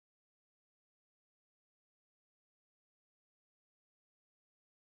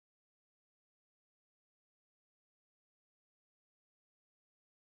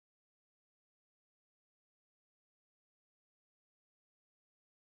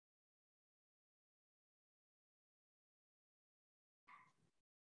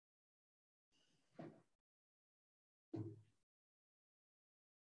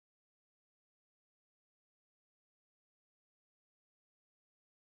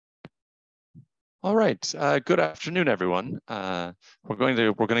All right. Good afternoon, everyone. We're going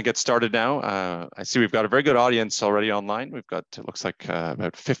to get started now. I see we've got a very good audience already online. We've got, it looks like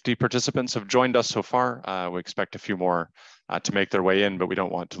about 50 participants have joined us so far. We expect a few more to make their way in, but we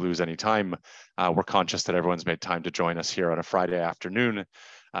don't want to lose any time. We're conscious that everyone's made time to join us here on a Friday afternoon,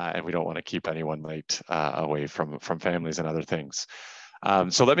 and we don't want to keep anyone late away from families and other things.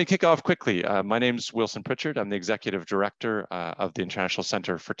 So let me kick off quickly. My name's Wilson Prichard. I'm the Executive Director of the International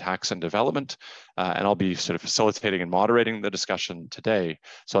Center for Tax and Development, and I'll be sort of facilitating and moderating the discussion today.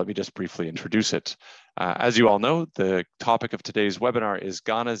 So let me just briefly introduce it. As you all know, the topic of today's webinar is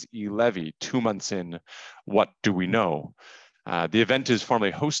Ghana's E-Levy, 2 months in, what do we know? The event is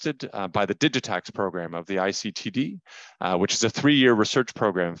formally hosted by the DIGITAX program of the ICTD, which is a 3-year research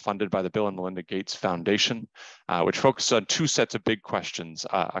program funded by the Bill and Melinda Gates Foundation, which focuses on 2 sets of big questions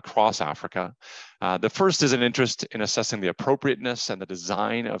across Africa. The first is an interest in assessing the appropriateness and the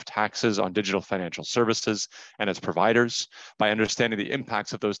design of taxes on digital financial services and its providers by understanding the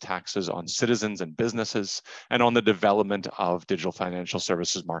impacts of those taxes on citizens and businesses and on the development of digital financial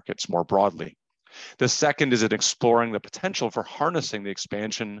services markets more broadly. The second is in exploring the potential for harnessing the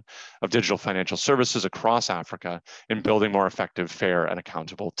expansion of digital financial services across Africa in building more effective, fair, and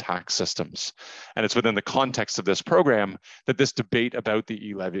accountable tax systems. And it's within the context of this program that this debate about the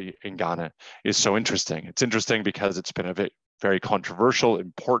E-Levy in Ghana is so interesting. It's interesting because it's been a very controversial,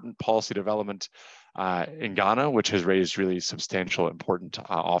 important policy development in Ghana, which has raised really substantial, important,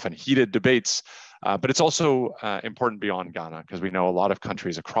 often heated debates. But it's also important beyond Ghana, because we know a lot of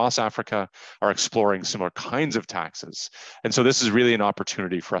countries across Africa are exploring similar kinds of taxes. And so this is really an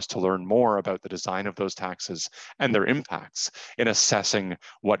opportunity for us to learn more about the design of those taxes and their impacts in assessing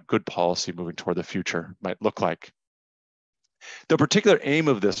what good policy moving toward the future might look like. The particular aim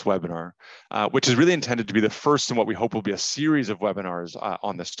of this webinar, which is really intended to be the first in what we hope will be a series of webinars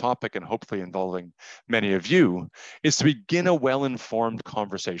on this topic and hopefully involving many of you, is to begin a well-informed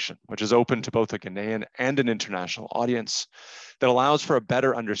conversation, which is open to both a Ghanaian and an international audience, that allows for a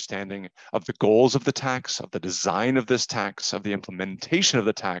better understanding of the goals of the tax, of the design of this tax, of the implementation of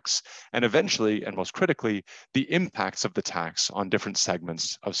the tax, and eventually, and most critically, the impacts of the tax on different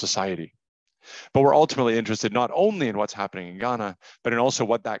segments of society. But we're ultimately interested not only in what's happening in Ghana, but in also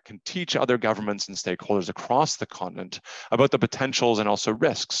what that can teach other governments and stakeholders across the continent about the potentials and also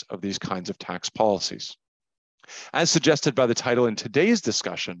risks of these kinds of tax policies. As suggested by the title in today's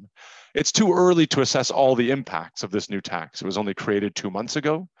discussion, it's too early to assess all the impacts of this new tax. It was only created 2 months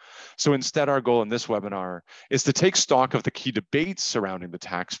ago. So instead, our goal in this webinar is to take stock of the key debates surrounding the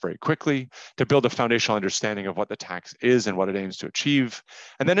tax very quickly, to build a foundational understanding of what the tax is and what it aims to achieve,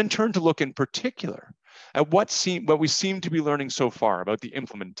 and then in turn to look in particular at what we seem to be learning so far about the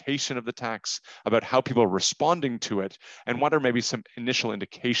implementation of the tax, about how people are responding to it, and what are maybe some initial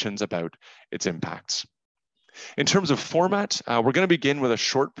indications about its impacts. In terms of format, we're going to begin with a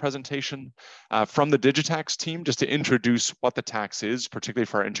short presentation from the DIGITAX team just to introduce what the tax is, particularly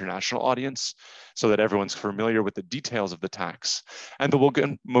for our international audience, so that everyone's familiar with the details of the tax. And then we'll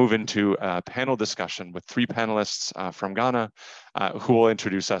move into a panel discussion with 3 panelists from Ghana who will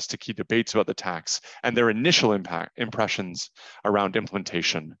introduce us to key debates about the tax and their initial impressions around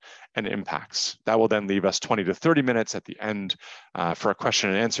implementation and impacts. That will then leave us 20 to 30 minutes at the end for a question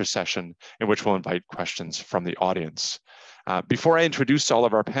and answer session in which we'll invite questions from the audience. Before I introduce all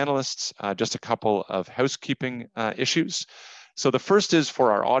of our panelists, just a couple of housekeeping issues. So the first is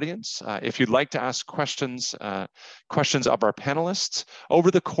for our audience. If you'd like to ask questions of our panelists,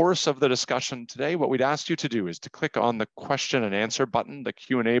 over the course of the discussion today, what we'd ask you to do is to click on the question and answer button, the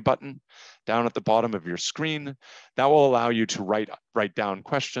Q&A button, down at the bottom of your screen. That will allow you to write down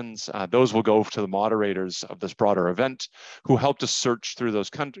questions. Those will go to the moderators of this broader event, who help to search through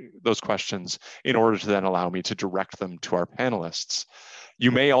those questions in order to then allow me to direct them to our panelists. You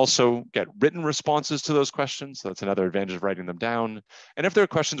may also get written responses to those questions. So that's another advantage of writing them down. And if there are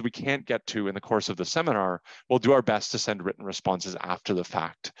questions we can't get to in the course of the seminar, we'll do our best to send written responses after the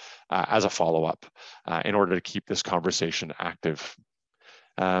fact as a follow-up in order to keep this conversation active.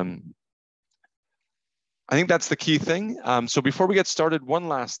 I think that's the key thing. So before we get started, one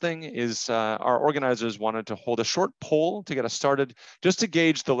last thing is our organizers wanted to hold a short poll to get us started, just to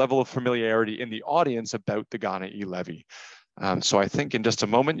gauge the level of familiarity in the audience about the Ghana E-Levy. So I think in just a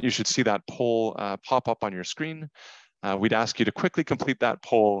moment, you should see that poll pop up on your screen. We'd ask you to quickly complete that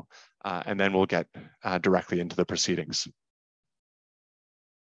poll, and then we'll get directly into the proceedings.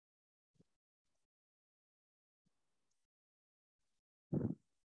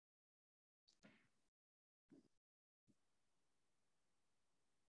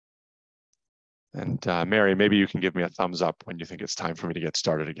 And Mary, maybe you can give me a thumbs up when you think it's time for me to get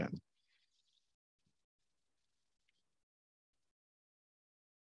started again.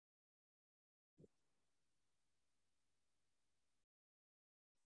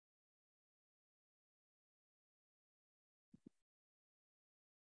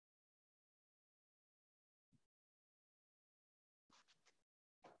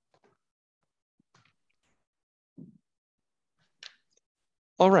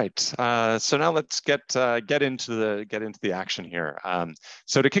 All right, so now let's get into the action here.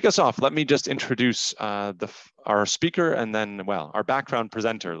 So to kick us off, let me just introduce our speaker, and then, well, our background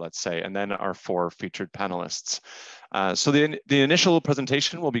presenter, let's say, and then our 4 featured panelists. So the initial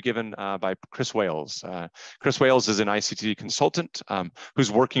presentation will be given by Chris Wales. Chris Wales is an ICTD consultant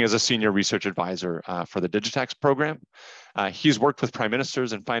who's working as a senior research advisor for the DIGITAX program. He's worked with prime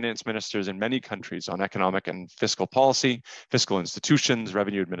ministers and finance ministers in many countries on economic and fiscal policy, fiscal institutions,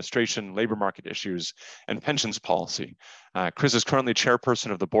 revenue administration, labor market issues, and pensions policy. Chris is currently chairperson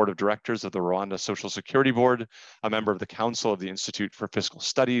of the board of directors of the Rwanda Social Security Board, a member of the Council of the Institute for Fiscal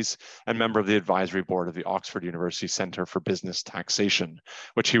Studies, and member of the advisory board of the Oxford University Center for Business Taxation,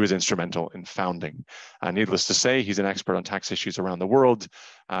 which he was instrumental in founding. Needless to say, he's an expert on tax issues around the world.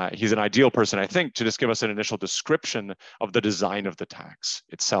 He's an ideal person, I think, to just give us an initial description of the design of the tax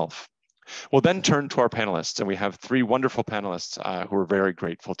itself. We'll then turn to our panelists, and we have 3 wonderful panelists who we're very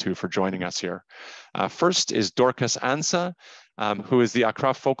grateful to for joining us here. First is Dorcas Ansa, who is the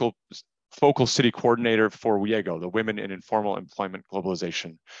Accra Focal City Coordinator for WIEGO, the Women in Informal Employment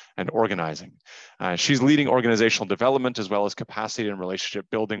Globalization and Organizing. She's leading organizational development as well as capacity and relationship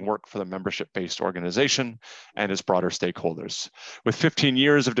building work for the membership-based organization and its broader stakeholders. With 15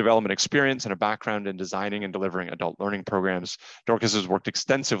 years of development experience and a background in designing and delivering adult learning programs, Dorcas has worked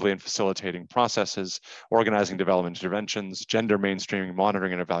extensively in facilitating processes, organizing development interventions, gender mainstreaming,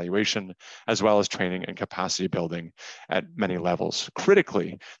 monitoring and evaluation, as well as training and capacity building at many levels.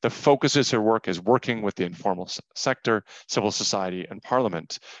 Critically, the focus of her work is working with the informal sector, civil society, and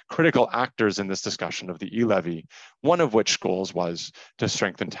parliament, critical actors in this discussion of the E-Levy, one of which goals was to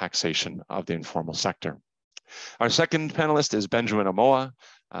strengthen taxation of the informal sector. Our second panelist is Benjamin Amoah.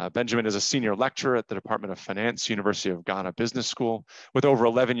 Benjamin is a senior lecturer at the Department of Finance, University of Ghana Business School, with over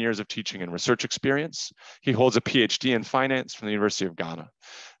 11 years of teaching and research experience. He holds a PhD in finance from the University of Ghana.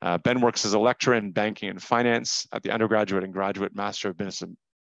 Ben works as a lecturer in banking and finance at the undergraduate and graduate Master of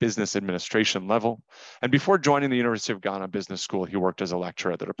Business Administration level. And before joining the University of Ghana Business School, he worked as a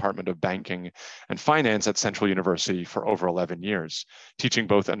lecturer at the Department of Banking and Finance at Central University for over 11 years, teaching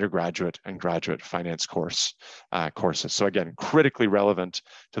both undergraduate and graduate finance courses. So again, critically relevant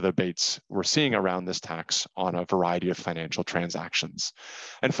to the debates we're seeing around this tax on a variety of financial transactions.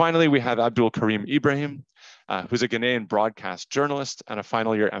 And finally, we have Abdul Karim Ibrahim, who's a Ghanaian broadcast journalist and a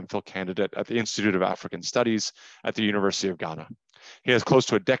final year MPhil candidate at the Institute of African Studies at the University of Ghana. He has close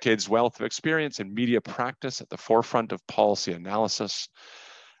to a decade's wealth of experience in media practice at the forefront of policy analysis,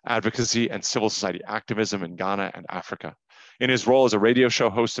 advocacy, and civil society activism in Ghana and Africa. In his role as a radio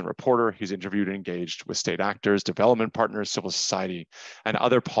show host and reporter, he's interviewed and engaged with state actors, development partners, civil society, and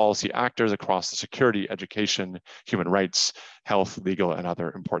other policy actors across the security, education, human rights, health, legal, and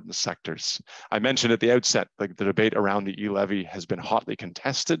other important sectors. I mentioned at the outset, the debate around the E-Levy has been hotly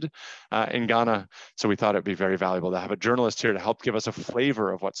contested in Ghana, so we thought it'd be very valuable to have a journalist here to help give us a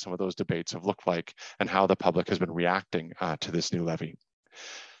flavor of what some of those debates have looked like and how the public has been reacting to this new levy.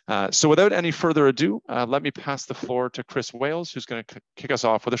 So without any further ado, let me pass the floor to Chris Wales, who's going to kick us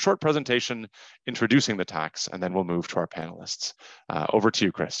off with a short presentation introducing the tax, and then we'll move to our panelists. Over to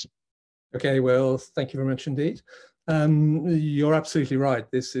you, Chris. Okay, well, thank you very much indeed. You're absolutely right.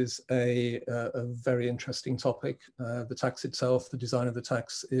 This is a very interesting topic. The tax itself, the design of the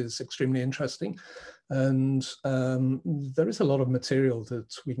tax is extremely interesting. And there is a lot of material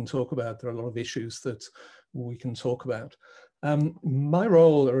that we can talk about. There are a lot of issues that we can talk about. My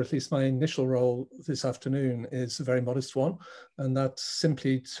role, or at least my initial role this afternoon, is a very modest one, and that's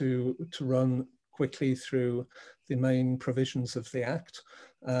simply to run quickly through the main provisions of the Act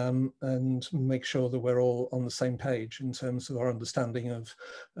and make sure that we're all on the same page in terms of our understanding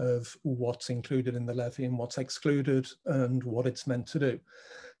of what's included in the levy and what's excluded and what it's meant to do.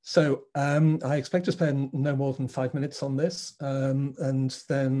 So I expect to spend no more than 5 minutes on this, and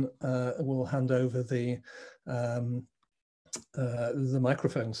then we'll hand over the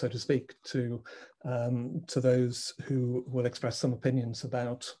microphone, so to speak, to those who will express some opinions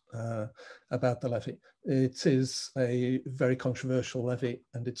about the levy. It is a very controversial levy,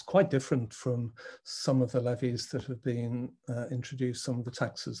 and it's quite different from some of the levies that have been introduced, some of the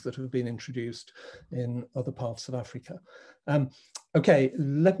taxes that have been introduced in other parts of Africa. Okay,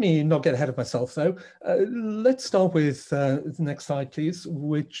 let me not get ahead of myself though. Let's start with the next slide, please,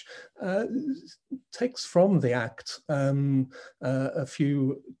 which takes from the Act a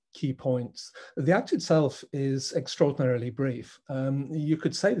few key points. The Act itself is extraordinarily brief. You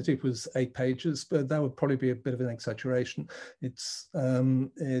could say that it was 8 pages, but that would probably be a bit of an exaggeration. It's a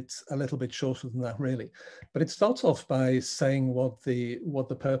little bit shorter than that, really. But it starts off by saying what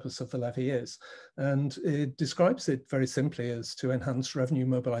the purpose of the levy is, and it describes it very simply as to enhance revenue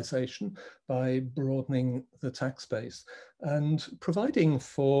mobilization by broadening the tax base and providing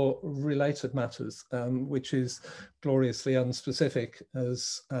for related matters, which is gloriously unspecific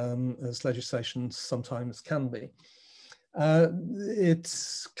as legislation sometimes can be.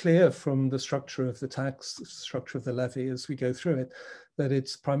 It's clear from the structure of the tax, structure of the levy as we go through it, that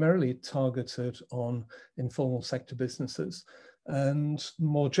it's primarily targeted on informal sector businesses and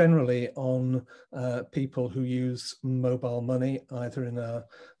more generally on people who use mobile money, either in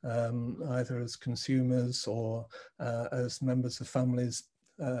either as consumers or as members of families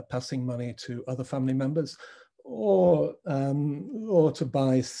passing money to other family members, or to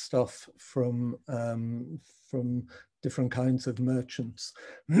buy stuff from different kinds of merchants.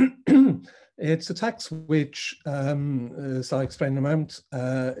 It's a tax which, as I explained in a moment,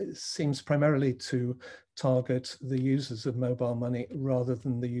 seems primarily to target the users of mobile money rather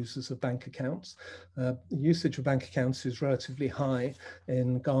than the users of bank accounts. The usage of bank accounts is relatively high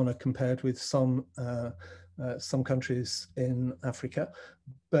in Ghana compared with some countries in Africa,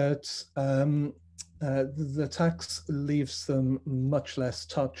 but the tax leaves them much less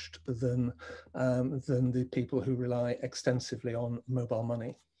touched than the people who rely extensively on mobile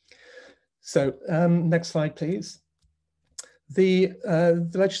money. So next slide, please. The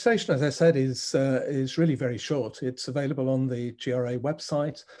legislation, as I said, is really very short. It's available on the GRA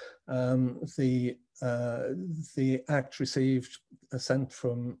website. The Act received assent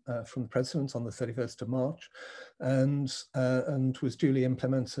from the President on the 31st of March and was duly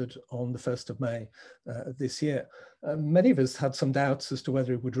implemented on the 1st of May this year. Many of us had some doubts as to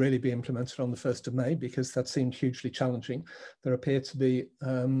whether it would really be implemented on the 1st of May because that seemed hugely challenging. There appeared to be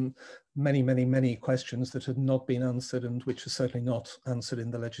many questions that had not been answered and which are certainly not answered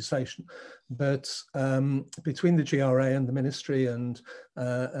in the legislation. But between the GRA and the Ministry and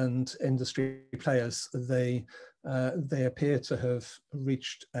industry players, they appear to have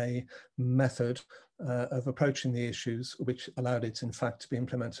reached a method of approaching the issues which allowed it in fact to be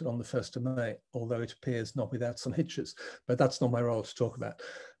implemented on the 1st of May, although it appears not without some hitches, but that's not my role to talk about.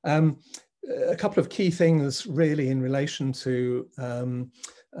 A couple of key things really in relation to the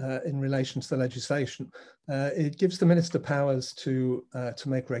legislation. It gives the Minister powers to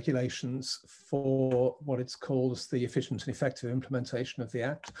make regulations for what it's called the efficient and effective implementation of the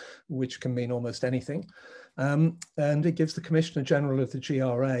Act, which can mean almost anything. And it gives the Commissioner General of the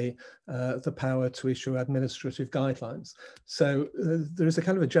GRA the power to issue administrative guidelines. So there is a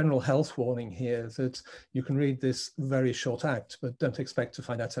kind of a general health warning here that you can read this very short Act, but don't expect to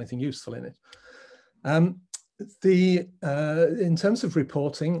find out anything useful in it. In terms of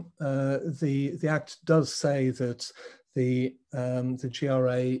reporting, the Act does say that the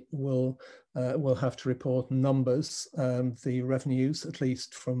GRA will have to report numbers, the revenues at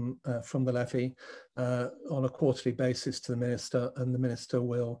least from the levy, on a quarterly basis to the Minister, and the Minister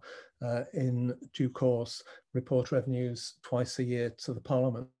will, in due course, report revenues twice a year to the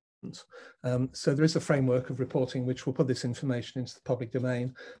Parliament. So there is a framework of reporting which will put this information into the public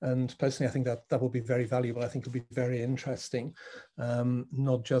domain, and personally I think that will be very valuable. I think it'll be very interesting,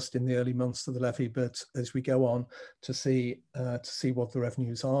 not just in the early months of the levy, but as we go on to see what the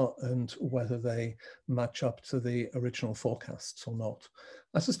revenues are and whether they match up to the original forecasts or not.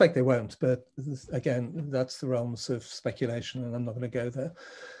 I suspect they won't, but again, that's the realms of speculation and I'm not going to go there.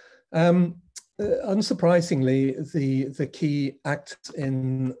 Unsurprisingly, the key act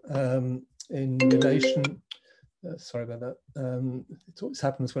in relation, sorry about that. It always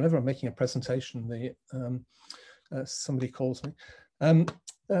happens whenever I'm making a presentation, somebody calls me. And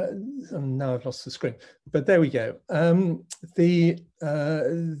now I've lost the screen, but there we go. The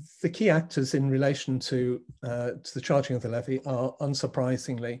key actors in relation to the charging of the levy are,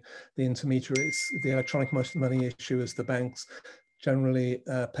 unsurprisingly, the intermediaries, the electronic money issuers, the banks, generally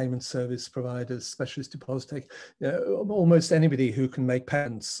payment service providers, specialist deposit, almost anybody who can make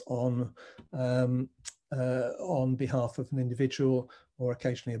payments on behalf of an individual or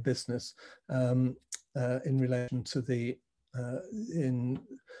occasionally a business in relation to the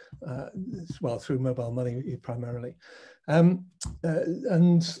well, through mobile money primarily. And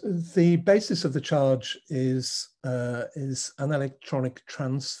the basis of the charge is an electronic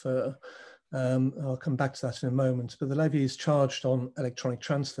transfer. I'll come back to that in a moment, but the levy is charged on electronic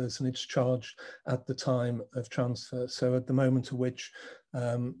transfers and it's charged at the time of transfer. So at the moment at which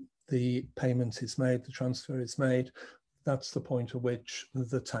the payment is made, the transfer is made, that's the point at which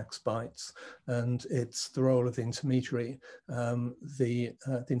the tax bites, and it's the role of the intermediary, the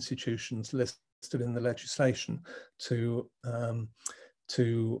institutions listed in the legislation, to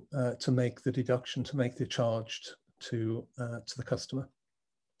make the deduction, to make the charge to the customer.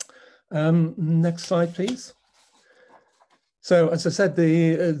 Next slide, please. So, as I said,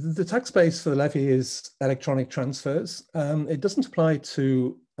 the tax base for the levy is electronic transfers. It doesn't apply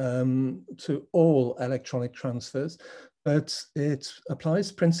to all electronic transfers, but it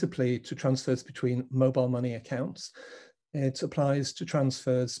applies principally to transfers between mobile money accounts. It applies to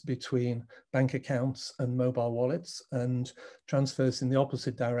transfers between bank accounts and mobile wallets, and transfers in the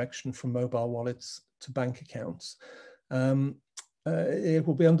opposite direction from mobile wallets to bank accounts. It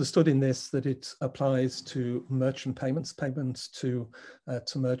will be understood in this that it applies to merchant payments to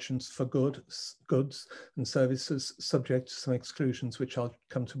merchants for goods and services, subject to some exclusions, which I'll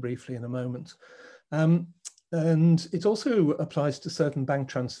come to briefly in a moment. And it also applies to certain bank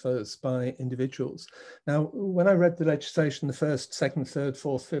transfers by individuals. Now, when I read the legislation the first, second, third,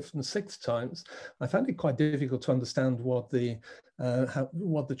 fourth, fifth, and sixth times, I found it quite difficult to understand what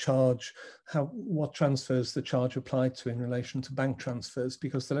transfers the charge applied to in relation to bank transfers,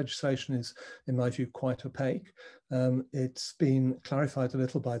 because the legislation is, in my view, quite opaque. It's been clarified a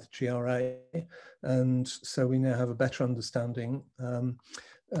little by the GRA, and so we now have a better understanding.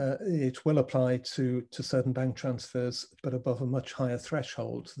 It will apply to certain bank transfers, but above a much higher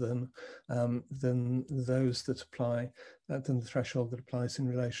threshold than those that apply, than the threshold that applies in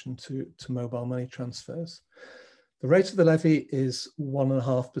relation to mobile money transfers. The rate of the levy is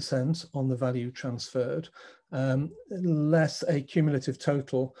 1.5% on the value transferred, less a cumulative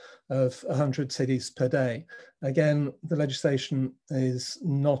total of 100 cedis per day. Again, the legislation is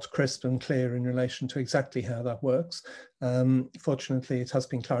not crisp and clear in relation to exactly how that works. Fortunately, it has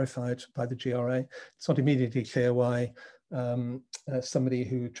been clarified by the GRA. It's not immediately clear why somebody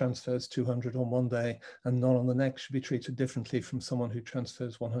who transfers 200 on one day and none on the next should be treated differently from someone who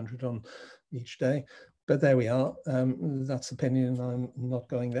transfers 100 on each day. But there we are. That's opinion. I'm not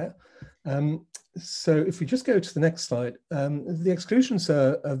going there. So if we just go to the next slide, the exclusions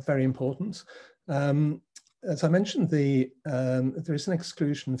are very important. As I mentioned, there is an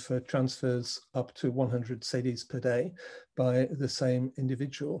exclusion for transfers up to 100 cedis per day by the same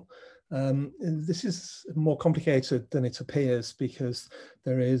individual. This is more complicated than it appears, because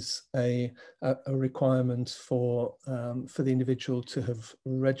there is a requirement for the individual to have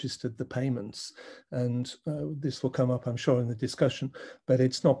registered the payments, and this will come up, I'm sure, in the discussion, but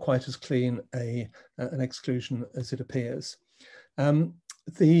it's not quite as clean an exclusion as it appears.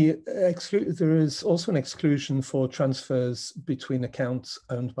 There is also an exclusion for transfers between accounts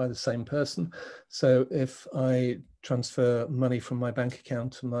owned by the same person. So if I transfer money from my bank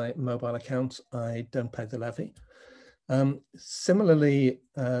account to my mobile account, I don't pay the levy. Similarly,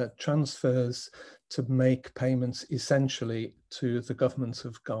 transfers to make payments essentially to the government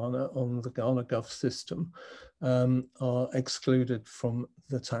of Ghana on the Ghana Gov system are excluded from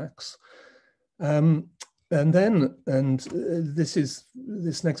the tax.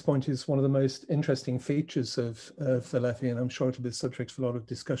 This next point is one of the most interesting features of the levy, and I'm sure it'll be the subject of a lot of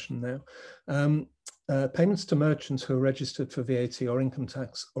discussion now. Payments to merchants who are registered for VAT or income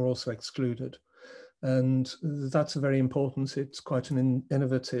tax are also excluded. And that's very important. It's quite an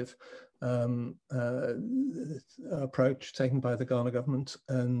innovative approach taken by the Ghana government,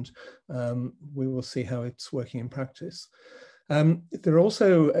 and we will see how it's working in practice. There's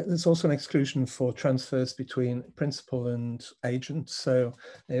also an exclusion for transfers between principal and agent. So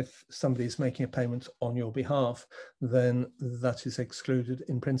if somebody is making a payment on your behalf, then that is excluded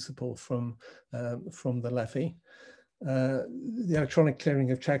in principle from the levy. The electronic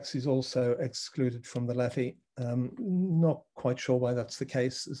clearing of checks is also excluded from the levy. Not quite sure why that's the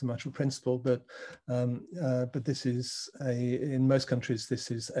case as a matter of principle, but this is in most countries, this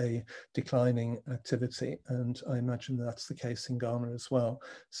is a declining activity, and I imagine that's the case in Ghana as well.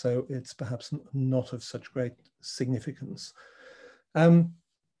 So it's perhaps not of such great significance. The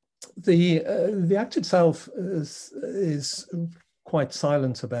Act itself is quite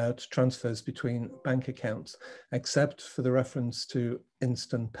silent about transfers between bank accounts, except for the reference to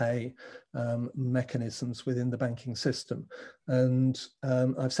instant pay mechanisms within the banking system. And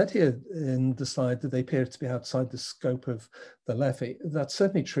I've said here in the slide that they appear to be outside the scope of the levy. That's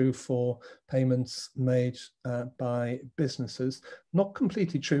certainly true for payments made by businesses, not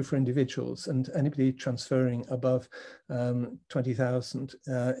completely true for individuals, and anybody transferring above 20,000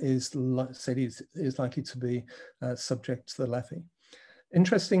 is likely to be subject to the levy.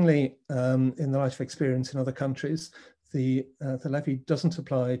 Interestingly, in the light of experience in other countries, the levy doesn't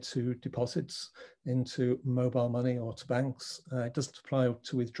apply to deposits into mobile money or to banks. It doesn't apply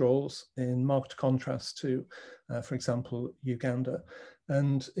to withdrawals, in marked contrast to, for example, Uganda.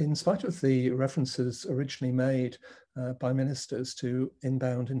 And in spite of the references originally made by ministers to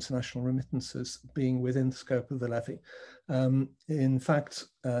inbound international remittances being within the scope of the levy, in fact,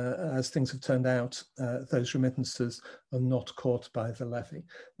 as things have turned out, those remittances are not caught by the levy.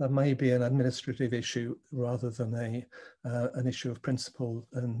 That may be an administrative issue rather than an issue of principle,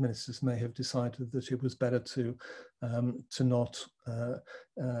 and ministers may have decided that it was better to not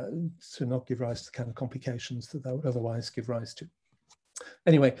give rise to the kind of complications that would otherwise give rise to.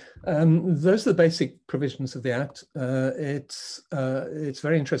 Anyway, those are the basic provisions of the Act. It's a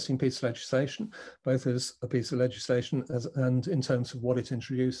very interesting piece of legislation, both as a piece of legislation and in terms of what it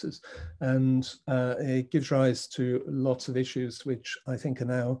introduces. And it gives rise to lots of issues which I think are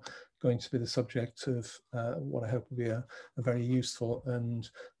now going to be the subject of what I hope will be a very useful and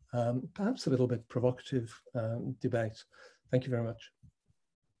perhaps a little bit provocative debate. Thank you very much.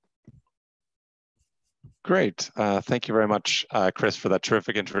 Great. Thank you very much, Chris, for that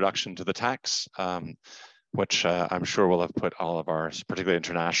terrific introduction to the tax, which I'm sure will have put all of our, particularly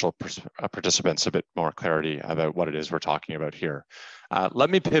international participants, a bit more clarity about what it is we're talking about here.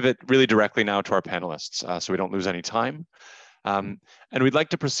 Let me pivot really directly now to our panelists so we don't lose any time. And we'd like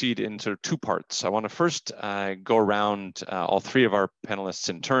to proceed in sort of two parts. I want to first go around all three of our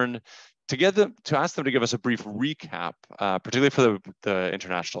panelists in turn to ask them to give us a brief recap, particularly for the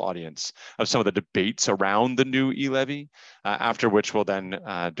international audience, of some of the debates around the new e-levy, after which we'll then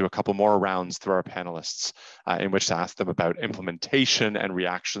do a couple more rounds through our panelists in which to ask them about implementation and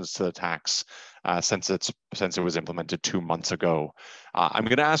reactions to the tax since it was implemented 2 months ago. I'm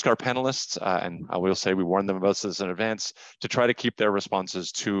going to ask our panelists, and I will say we warned them about this in advance, to try to keep their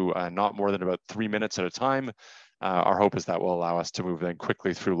responses to not more than about 3 minutes at a time. Our hope is that will allow us to move then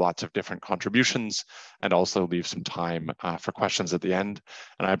quickly through lots of different contributions and also leave some time for questions at the end.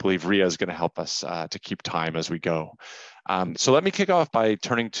 And I believe Ria is going to help us to keep time as we go. So let me kick off by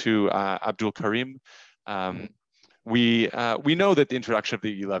turning to Abdul Karim. We know that the introduction of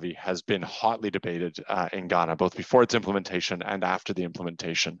the e-levy has been hotly debated in Ghana, both before its implementation and after the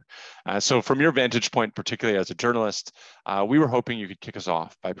implementation. So from your vantage point, particularly as a journalist, we were hoping you could kick us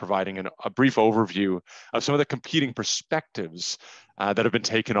off by providing a brief overview of some of the competing perspectives that have been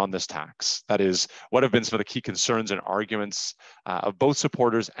taken on this tax. That is, what have been some of the key concerns and arguments of both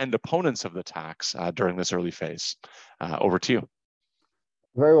supporters and opponents of the tax during this early phase. Over to you.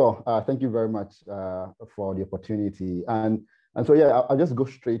 Very well. Thank you very much for the opportunity. And so, yeah, I'll just go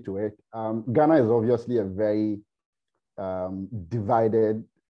straight to it. Ghana is obviously a very divided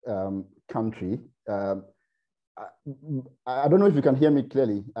country. I don't know if you can hear me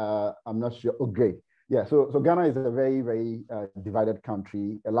clearly. I'm not sure. Oh, great. Yeah, so Ghana is a very, very divided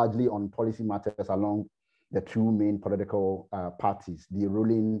country, largely on policy matters along the two main political parties, the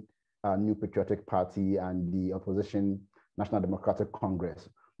ruling New Patriotic Party and the opposition National Democratic Congress.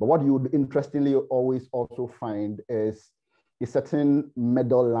 But what you would interestingly always also find is a certain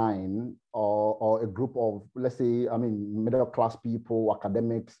middle line or a group of, let's say, middle class people,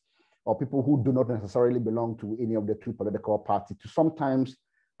 academics, or people who do not necessarily belong to any of the two political parties to sometimes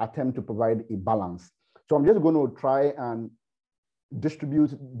attempt to provide a balance. So I'm just going to try and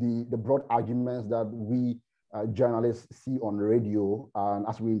distribute the broad arguments that we journalists see on radio and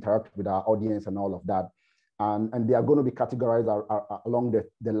as we interact with our audience and all of that. And they are going to be categorized along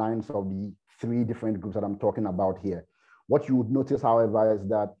the lines of the three different groups that I'm talking about here. What you would notice, however, is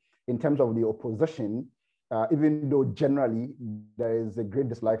that in terms of the opposition, even though generally there is a great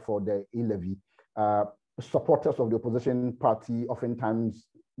dislike for the e-levy, supporters of the opposition party oftentimes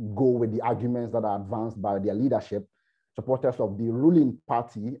go with the arguments that are advanced by their leadership. Supporters of the ruling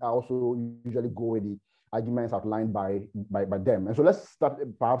party also usually go with the arguments outlined by them. And so let's start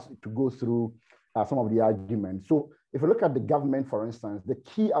perhaps to go through some of the arguments. So if you look at the government, for instance, the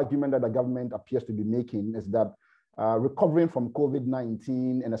key argument that the government appears to be making is that recovering from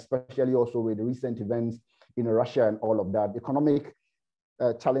COVID-19 and especially also with the recent events in Russia and all of that, economic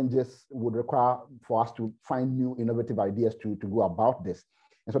challenges would require for us to find new innovative ideas to go about this.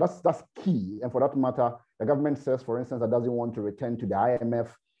 And so that's key. And for that matter, the government says, for instance, that doesn't want to return to the IMF.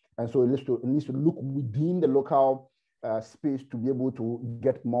 And so it needs to look within the local space to be able to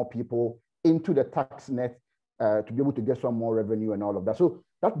get more people into the tax net to be able to get some more revenue and all of that. So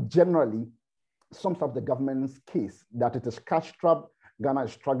that generally sums up the government's case, that it is cash-strapped, Ghana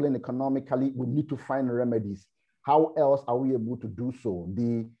is struggling economically, we need to find remedies. How else are we able to do so?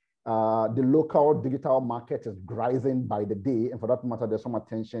 The local digital market is rising by the day, and for that matter, there's some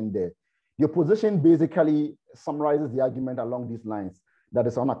attention there. The opposition basically summarizes the argument along these lines, that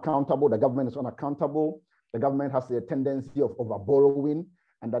it's unaccountable, the government is unaccountable, the government has a tendency of over-borrowing,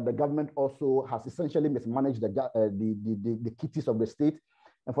 and that the government also has essentially mismanaged the kitties of the state.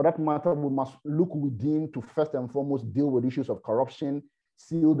 And for that matter, we must look within to first and foremost deal with issues of corruption,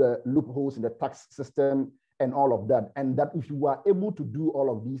 seal the loopholes in the tax system, and all of that. And that if you are able to do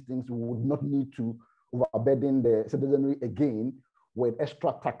all of these things, we would not need to overburden the citizenry again with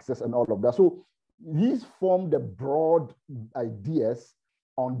extra taxes and all of that. So these form the broad ideas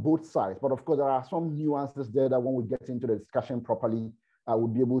on both sides. But of course, there are some nuances there that when we get into the discussion properly, I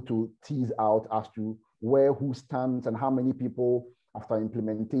would be able to tease out as to where who stands and how many people after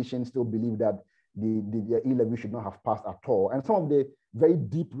implementation still believe that the E-Levy should not have passed at all. And some of the very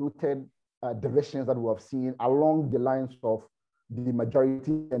deep-rooted divisions that we have seen along the lines of the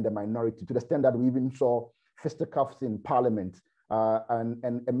majority and the minority, to the extent that we even saw fisticuffs in Parliament,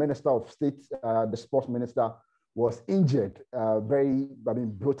 and a minister of state, the sports minister, was injured very,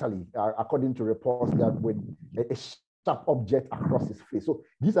 brutally, according to reports, that with a sharp object across his face. So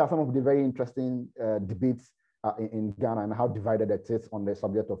these are some of the very interesting debates in Ghana and how divided it is on the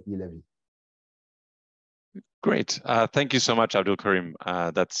subject of E-Levy. Great. Thank you so much, Abdul Karim.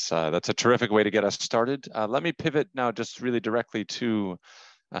 That's a terrific way to get us started. Let me pivot now just really directly to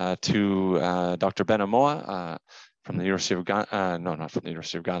Dr. Ben Amoah from the University of Ghana. No, not from the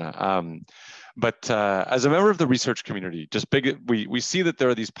University of Ghana. But as a member of the research community, we see that there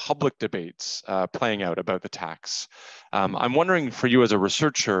are these public debates playing out about the tax. I'm wondering, for you as a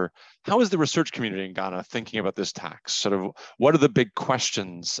researcher, how is the research community in Ghana thinking about this tax? Sort of, what are the big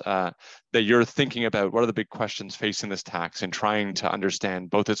questions that you're thinking about? What are the big questions facing this tax and trying to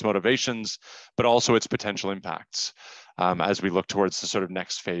understand both its motivations, but also its potential impacts as we look towards the sort of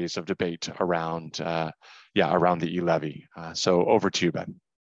next phase of debate around the E-Levy? So over to you, Ben.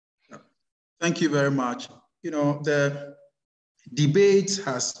 Thank you very much. You know, the debate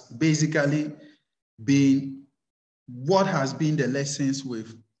has basically been what has been the lessons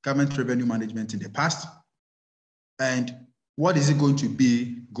with government revenue management in the past, and what is it going to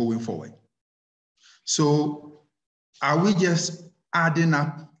be going forward. So are we just adding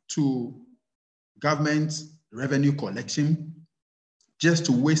up to government revenue collection just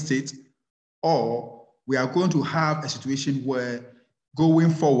to waste it, or we are going to have a situation where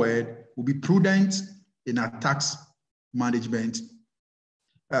going forward we'll be prudent in our tax management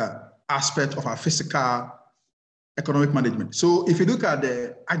aspect of our fiscal economic management? So if you look at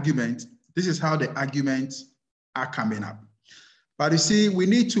the argument, this is how the arguments are coming up. But you see, we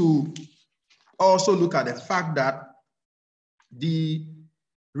need to also look at the fact that the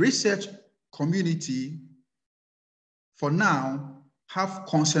research community for now have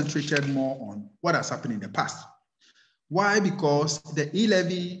concentrated more on what has happened in the past. Why? Because the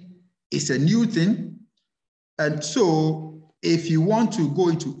E-Levy is a new thing. And so if you want to go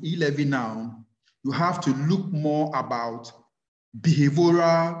into E-Levy now, you have to look more about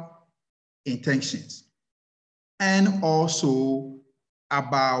behavioral intentions and also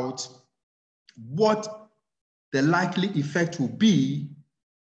about what the likely effect will be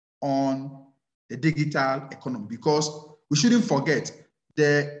on the digital economy. Because we shouldn't forget,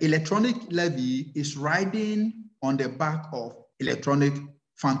 the electronic levy is riding on the back of electronic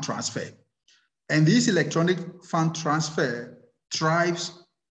fund transfer. And this electronic fund transfer thrives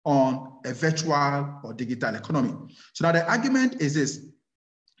on a virtual or digital economy. So now the argument is this: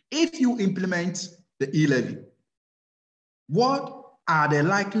 if you implement the E-Levy, what are the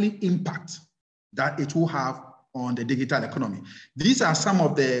likely impacts that it will have on the digital economy? These are some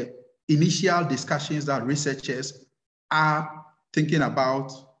of the initial discussions that researchers are thinking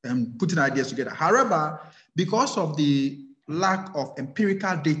about and putting ideas together. However, because of the lack of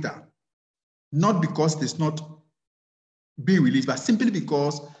empirical data, not because it's not being released, but simply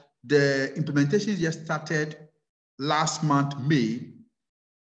because the implementation just started last month, May,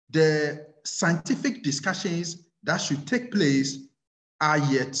 the scientific discussions that should take place are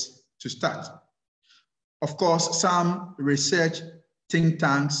yet to start. Of course, some research think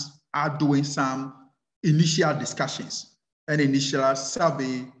tanks are doing some initial discussions and initial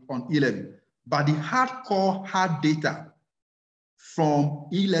survey on E-Levy, but the hard data from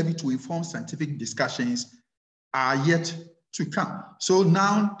E-Levy to inform scientific discussions are yet to come. So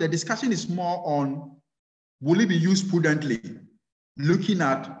now the discussion is more on, will it be used prudently, looking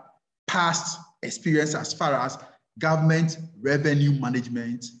at past experience as far as government revenue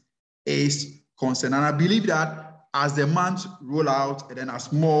management is concerned. And I believe that as the months roll out and then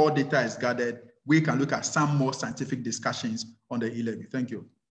as more data is gathered, we can look at some more scientific discussions on the E-Levy. Thank you.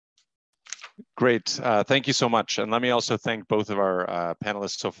 Great, thank you so much. And let me also thank both of our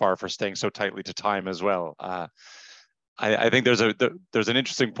panelists so far for staying so tightly to time as well. I think there's an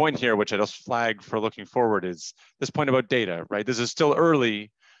interesting point here, which I just flagged for looking forward, is this point about data, right? This is still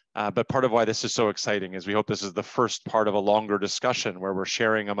early, but part of why this is so exciting is we hope this is the first part of a longer discussion where we're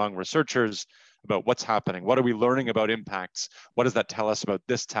sharing among researchers about what's happening. What are we learning about impacts? What does that tell us about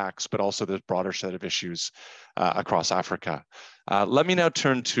this tax, but also this broader set of issues across Africa? Let me now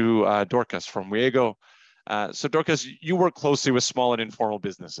turn to Dorcas from WIEGO. So Dorcas, you work closely with small and informal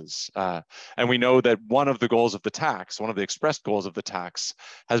businesses. And we know that one of the goals of the tax, one of the expressed goals of the tax,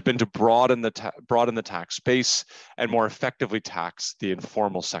 has been to broaden the tax base and more effectively tax the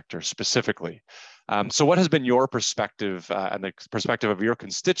informal sector specifically. So what has been your perspective and the perspective of your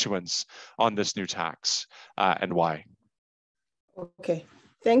constituents on this new tax and why? Okay,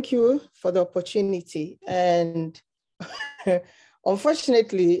 thank you for the opportunity. And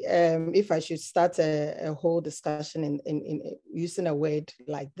unfortunately, if I should start a whole discussion in using a word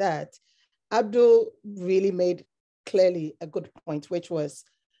like that, Abdul really made clearly a good point, which was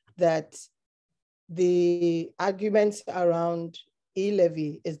that the arguments around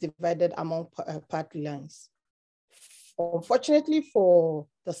E-Levy is divided among party lines. Unfortunately for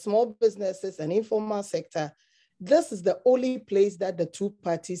the small businesses and informal sector, this is the only place that the two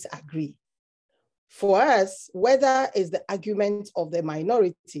parties agree. For us, whether it's the argument of the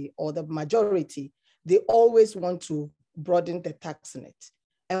minority or the majority, they always want to broaden the tax net.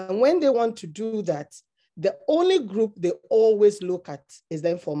 And when they want to do that, the only group they always look at is the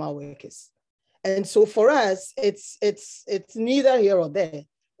informal workers. And so for us, it's neither here or there.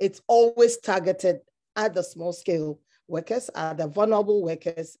 It's always targeted at the small scale workers, at the vulnerable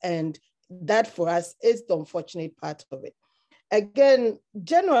workers. And that for us is the unfortunate part of it. Again,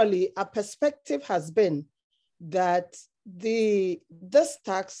 generally, our perspective has been that this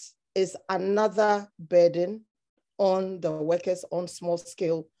tax is another burden on the workers, on small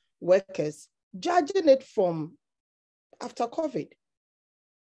scale workers, judging it from after COVID.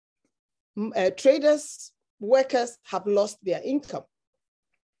 Traders, workers have lost their income.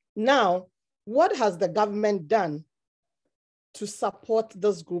 Now, what has the government done to support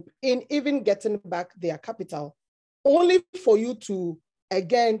this group in even getting back their capital, only for you to,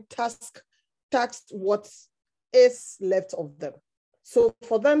 again, tax what is left of them? So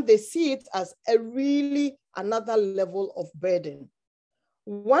for them, they see it as a really another level of burden.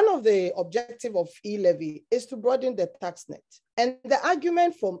 One of the objectives of E-Levy is to broaden the tax net. And the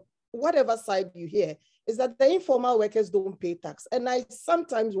argument from whatever side you hear is that the informal workers don't pay tax. And I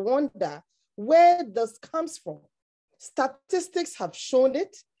sometimes wonder where this comes from. Statistics have shown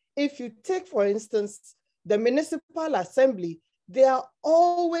it. If you take, for instance, the Municipal Assembly, they are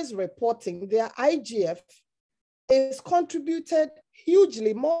always reporting their IGF is contributed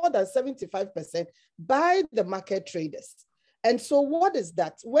hugely, more than 75% by the market traders. And so what is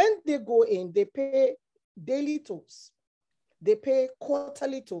that? When they go in, they pay daily tolls, they pay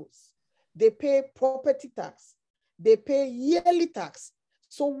quarterly tolls, they pay property tax, they pay yearly tax.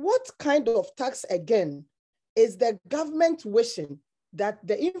 So what kind of tax, again, is the government wishing that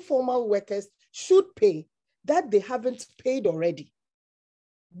the informal workers should pay that they haven't paid already?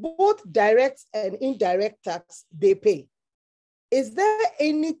 Both direct and indirect tax they pay. Is there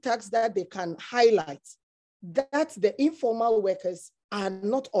any tax that they can highlight that the informal workers are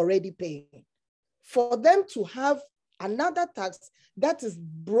not already paying? For them to have another tax that is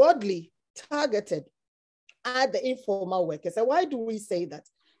broadly targeted at the informal workers. And why do we say that?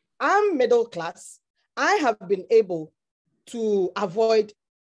 I'm middle class. I have been able to avoid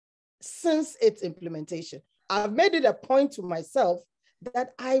since its implementation. I've made it a point to myself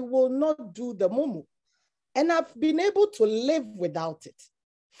that I will not do the mumu. And I've been able to live without it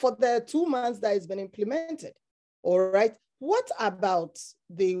for the 2 months that it's been implemented. All right. What about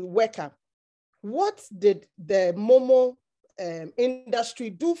the worker? What did the Momo industry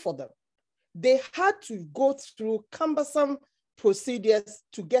do for them? They had to go through cumbersome procedures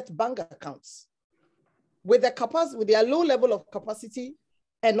to get bank accounts. With the capacity, with their low level of capacity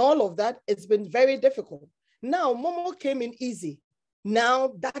and all of that, it's been very difficult. Now, Momo came in easy.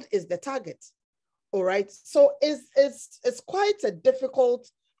 Now that is the target. All right. So it's quite a difficult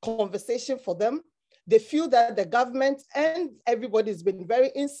conversation for them. They feel that the government and everybody's been very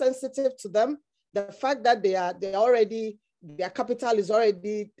insensitive to them. The fact that their capital is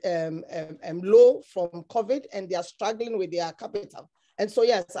already low from COVID and they are struggling with their capital. And so,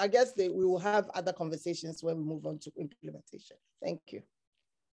 yes, I guess we will have other conversations when we move on to implementation. Thank you.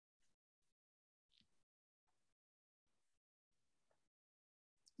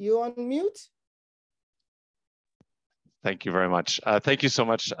 You on mute? Thank you very much. Thank you so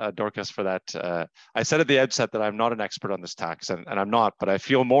much, Dorcas, for that. I said at the outset that I'm not an expert on this tax, and I'm not, but I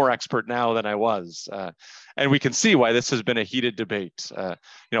feel more expert now than I was. And we can see why this has been a heated debate. You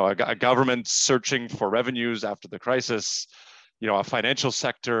know, a government searching for revenues after the crisis, you know, a financial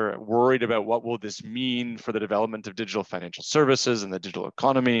sector worried about what will this mean for the development of digital financial services and the digital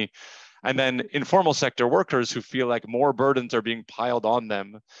economy. And then informal sector workers who feel like more burdens are being piled on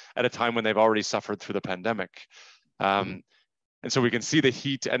them at a time when they've already suffered through the pandemic. And so we can see the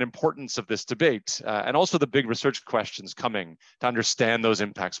heat and importance of this debate, and also the big research questions coming to understand those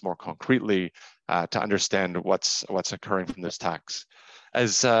impacts more concretely, to understand what's occurring from this tax.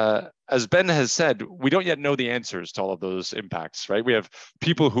 As Ben has said, we don't yet know the answers to all of those impacts, right? We have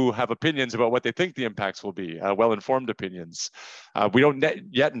people who have opinions about what they think the impacts will be, well-informed opinions. We don't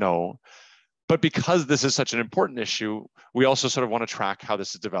yet know. But because this is such an important issue, we also sort of want to track how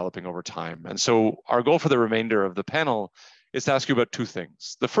this is developing over time. And so our goal for the remainder of the panel is to ask you about two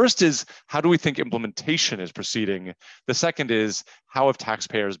things. The first is, how do we think implementation is proceeding? The second is, how have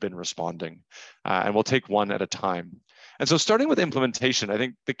taxpayers been responding? And we'll take one at a time. And so starting with implementation, I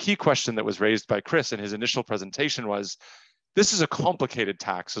think the key question that was raised by Chris in his initial presentation was, this is a complicated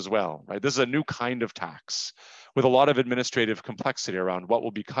tax as well, right? This is a new kind of tax with a lot of administrative complexity around what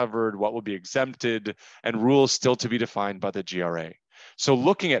will be covered, what will be exempted, and rules still to be defined by the GRA. So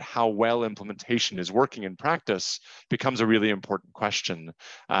looking at how well implementation is working in practice becomes a really important question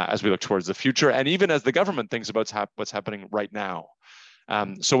as we look towards the future, and even as the government thinks about what's happening right now.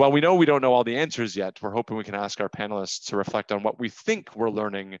 So while we don't know all the answers yet, we're hoping we can ask our panelists to reflect on what we think we're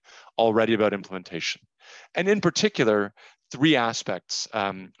learning already about implementation. And in particular, three aspects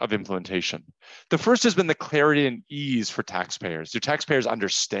of implementation. The first has been the clarity and ease for taxpayers. Do taxpayers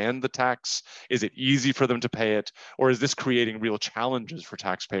understand the tax? Is it easy for them to pay it? Or is this creating real challenges for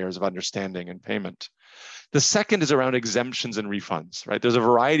taxpayers of understanding and payment? The second is around exemptions and refunds, right? There's a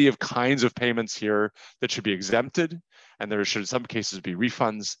variety of kinds of payments here that should be exempted, and there should in some cases be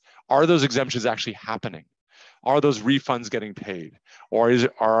refunds. Are those exemptions actually happening? Are those refunds getting paid? Or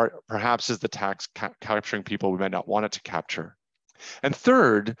perhaps is the tax capturing people we might not want it to capture? And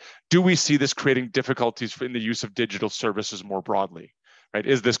third, do we see this creating difficulties in the use of digital services more broadly? Right?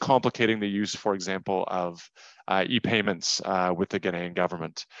 Is this complicating the use, for example, of e-payments with the Ghanaian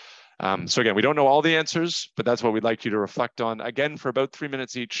government? So again, we don't know all the answers, but that's what we'd like you to reflect on. Again, for about 3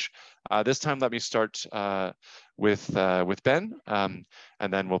 minutes each. This time, let me start with Ben, and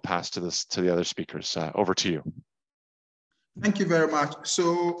then we'll pass to the other speakers. Over to you. Thank you very much.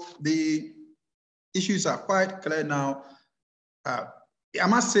 So the issues are quite clear now. I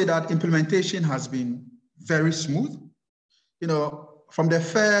must say that implementation has been very smooth. You know, from the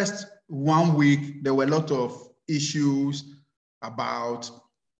first 1 week, there were a lot of issues about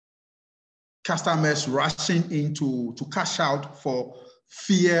customers rushing in to cash out for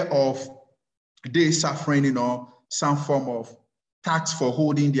fear of they suffering, you know, some form of tax for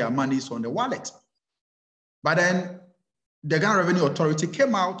holding their monies on the wallet. But then the Ghana Revenue Authority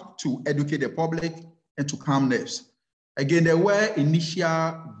came out to educate the public and to calm nerves. Again, there were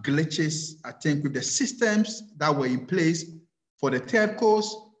initial glitches, I think, with the systems that were in place for the telcos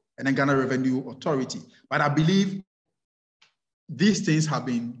and the Ghana Revenue Authority. But I believe these things have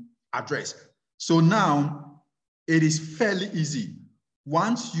been addressed. So now it is fairly easy.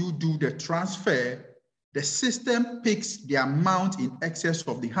 Once you do the transfer, the system picks the amount in excess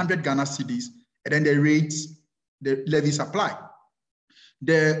of the 100 Ghana cedis, and then the rates, the levies apply.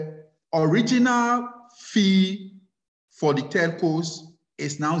 The original fee for the telcos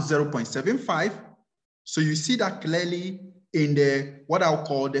is now 0.75. So you see that clearly in the, what I'll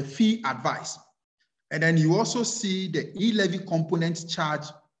call the fee advice. And then you also see the e-levy component charge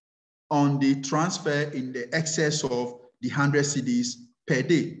on the transfer in the excess of the 100 cedis per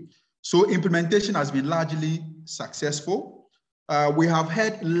day. So implementation has been largely successful. We have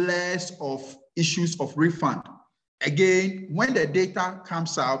had less of issues of refund. Again, when the data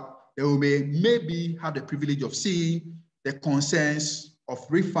comes out, they will maybe have the privilege of seeing the concerns of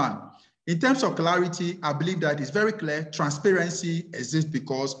refund. In terms of clarity, I believe that it's very clear transparency exists,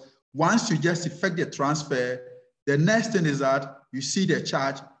 because once you just effect the transfer, the next thing is that you see the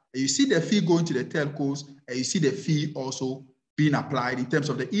charge, and you see the fee going to the telcos, and you see the fee also being applied in terms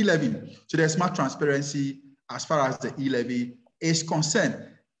of the e-levy. So there's more transparency as far as the e-levy is concerned.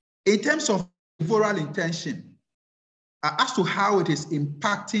 In terms of overall intention, as to how it is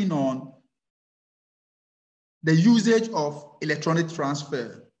impacting on the usage of electronic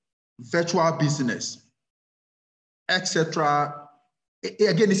transfer, virtual business, etc.,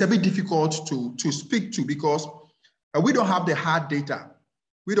 again, it's a bit difficult to speak to, because we don't have the hard data.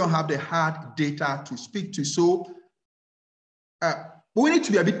 We don't have the hard data to speak to. So we need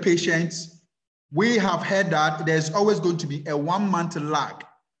to be a bit patient. We have heard that there's always going to be a 1 month lag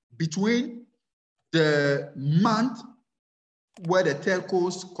between the month where the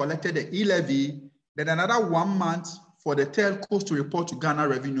telcos collected the e-levy, then another 1 month for the telcos to report to Ghana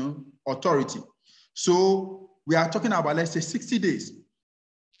Revenue Authority. So we are talking about, let's say, 60 days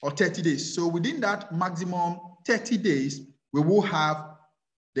or 30 days. So within that maximum 30 days, we will have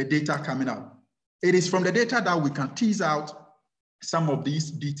the data coming out. It is from the data that we can tease out some of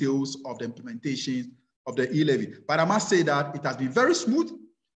these details of the implementation of the e-levy. But I must say that it has been very smooth.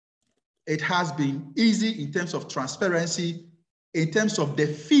 It has been easy in terms of transparency, in terms of the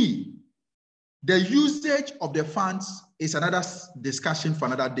fee. The usage of the funds is another discussion for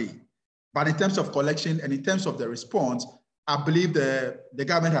another day. But in terms of collection and in terms of the response, I believe the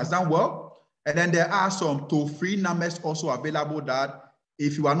government has done well. And then there are some toll-free numbers also available that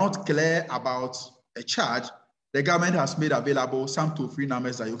if you are not clear about a charge, the government has made available some toll-free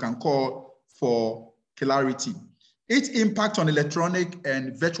numbers that you can call for clarity. Its impact on electronic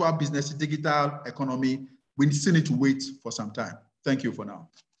and virtual business, digital economy, we still need to wait for some time. Thank you for now.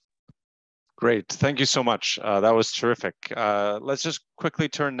 Great, thank you so much. That was terrific. Let's just quickly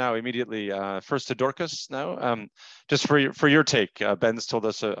turn now immediately first to Dorcas now. Just for your take, Ben's told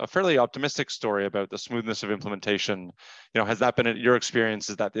us a fairly optimistic story about the smoothness of implementation. Has that been your experience?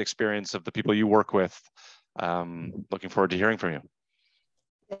 Is that the experience of the people you work with? Looking forward to hearing from you.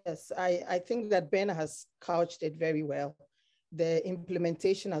 Yes, I think that Ben has couched it very well. The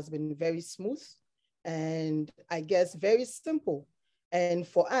implementation has been very smooth and I guess very simple. And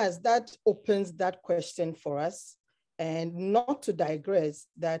for us, that opens that question for us. And not to digress,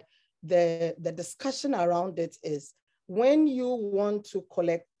 that the discussion around it is when you want to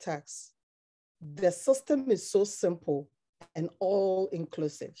collect tax, the system is so simple and all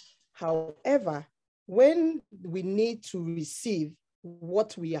inclusive. However, when we need to receive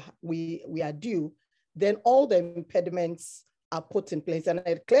what we are due, then all the impediments are put in place. And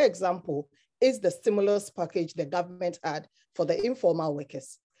a clear example is the stimulus package the government had for the informal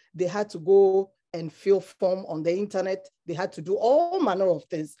workers. They had to go and fill form on the internet. They had to do all manner of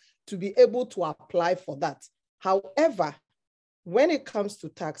things to be able to apply for that. However, when it comes to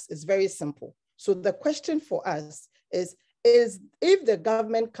tax, it's very simple. So the question for us is if the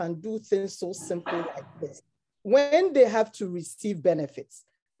government can do things so simple like this, when they have to receive benefits,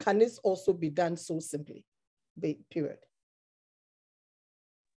 can this also be done so simply? Period.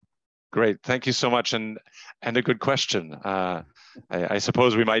 Great, thank you so much, and a good question. I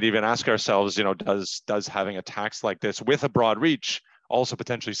suppose we might even ask ourselves, does having a tax like this with a broad reach also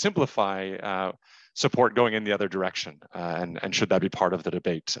potentially simplify support going in the other direction? And should that be part of the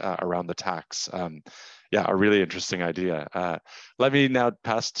debate around the tax? Yeah, a really interesting idea. Let me now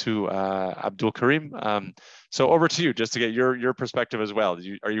pass to Abdul Karim. So over to you, just to get your perspective as well.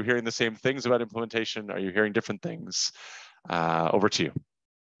 Are you hearing the same things about implementation? Are you hearing different things? Over to you.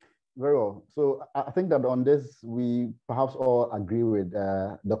 Very well. So I think that on this, we perhaps all agree with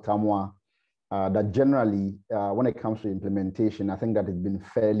Dr. Amoah that generally, when it comes to implementation, I think that it's been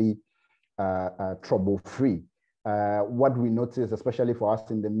fairly trouble-free. What we noticed, especially for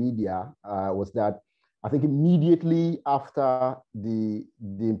us in the media, was that I think immediately after the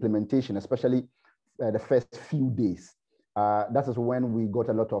implementation, especially the first few days, that is when we got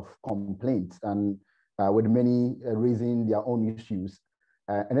a lot of complaints and with many raising their own issues.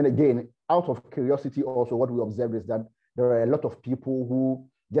 And then again, out of curiosity also, what we observed is that there are a lot of people who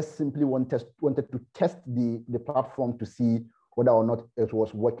just simply wanted to test the platform to see whether or not it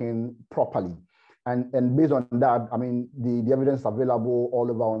was working properly. And based on that, I mean, the evidence available all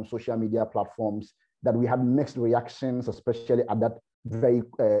over on social media platforms that we had mixed reactions, especially at that very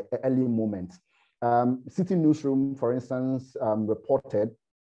early moment. City Newsroom, for instance, reported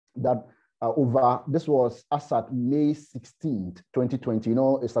that this was as at May 16th, 2020.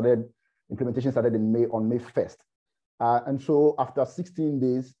 Implementation started on May 1st. And so after 16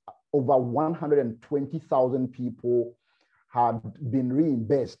 days, over 120,000 people had been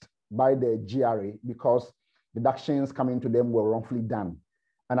reimbursed by the GRA because deductions coming to them were wrongfully done.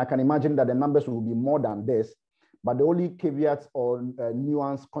 And I can imagine that the numbers will be more than this, but the only caveat or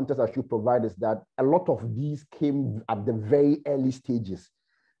nuance context I should provide is that a lot of these came at the very early stages.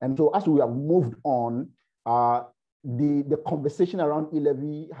 And so as we have moved on, the conversation around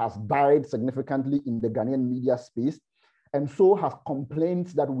e-levy has died significantly in the Ghanaian media space. And so has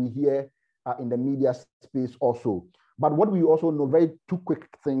complaints that we hear in the media space also. But what we also know, two quick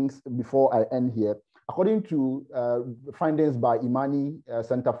things before I end here. According to findings by Imani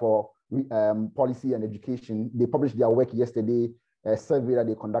Center for Policy and Education, they published their work yesterday, a survey that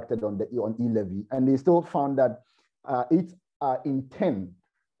they conducted on e-levy. And they still found that in 10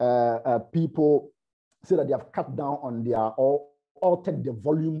 people say that they have cut down on their or altered the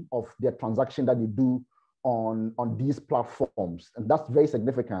volume of their transaction that they do on these platforms. And that's very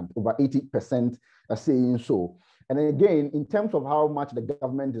significant, over 80% are saying so. And then again, in terms of how much the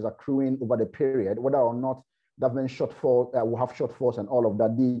government is accruing over the period, whether or not government shortfall will have shortfalls and all of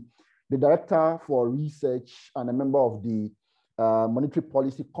that, the director for research and a member of the Monetary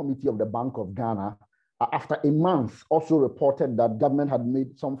Policy Committee of the Bank of Ghana, after a month, also reported that government had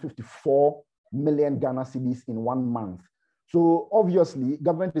made some 54 million Ghana cedis in 1 month. So obviously,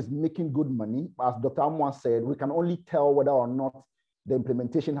 government is making good money. As Dr. Amoah said, we can only tell whether or not the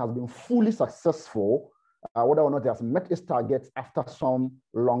implementation has been fully successful, whether or not it has met its targets after some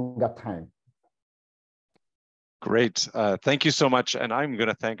longer time. Great. Thank you so much. And I'm going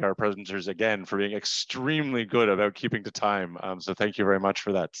to thank our presenters again for being extremely good about keeping to time. So thank you very much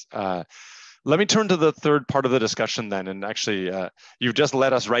for that. Let me turn to the third part of the discussion then. And actually, you've just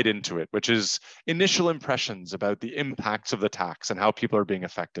led us right into it, which is initial impressions about the impacts of the tax and how people are being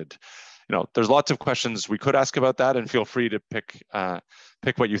affected. You know, there's lots of questions we could ask about that, and feel free to pick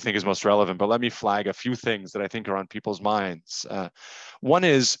what you think is most relevant. But let me flag a few things that I think are on people's minds. One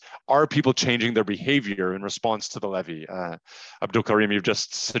is, are people changing their behavior in response to the levy? Abdul Karim, you've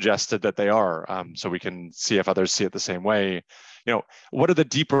just suggested that they are, so we can see if others see it the same way. You know, what are the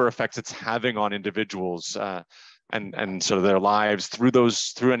deeper effects it's having on individuals and sort of their lives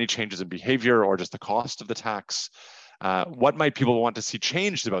through any changes in behavior or just the cost of the tax? What might people want to see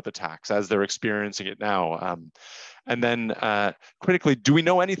changed about the tax as they're experiencing it now? And then critically, do we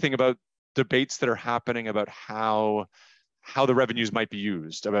know anything about debates that are happening about how the revenues might be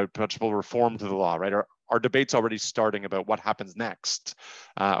used, about potential reform to the law, right? Are debates already starting about what happens next,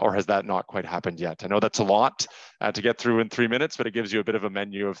 or has that not quite happened yet? I know that's a lot to get through in 3 minutes, but it gives you a bit of a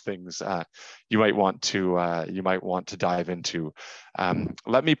menu of things you might want to dive into.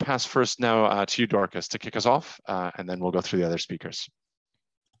 Let me pass first now to you, Dorcas, to kick us off, and then we'll go through the other speakers.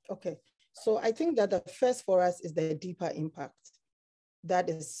 Okay, so I think that the first for us is the deeper impact that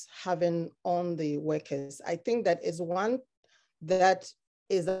is having on the workers. I think that is one that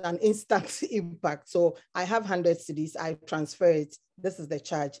is an instant impact. So I have 100 cedis, I transfer it, this is the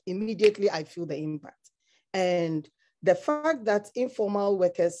charge. Immediately I feel the impact. And the fact that informal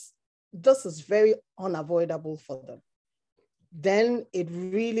workers, this is very unavoidable for them, then it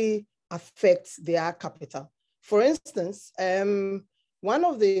really affects their capital. For instance, one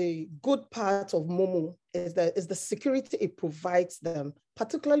of the good parts of Momo is the security it provides them,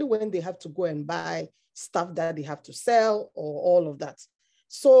 particularly when they have to go and buy stuff that they have to sell or all of that.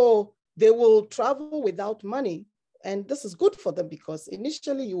 So they will travel without money, and this is good for them because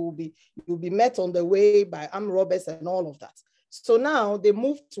initially you'll be met on the way by armed robbers and all of that. So now they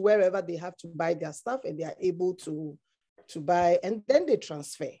move to wherever they have to buy their stuff and they are able to buy, and then they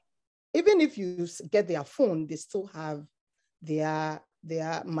transfer. Even if you get their phone, they still have their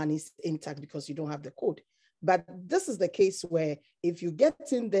money intact because you don't have the code. But this is the case where if you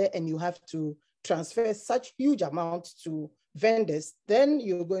get in there and you have to transfer such huge amounts to vendors, then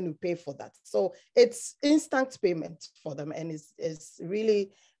you're going to pay for that. So it's instant payment for them, and it's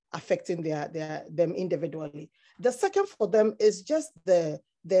really affecting them individually. The second for them is just the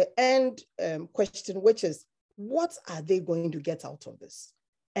end question, which is, what are they going to get out of this?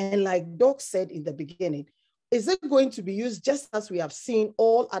 And like Doc said in the beginning, is it going to be used just as we have seen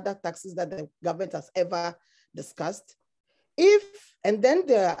all other taxes that the government has ever discussed? And then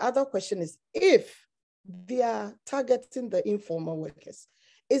the other question is, if they are targeting the informal workers,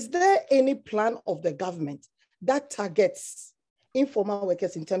 is there any plan of the government that targets informal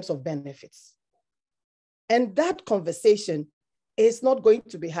workers in terms of benefits? And that conversation is not going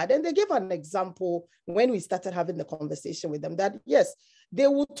to be had. And they gave an example when we started having the conversation with them that, yes, they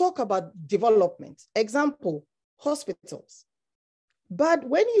will talk about development. Example, hospitals. But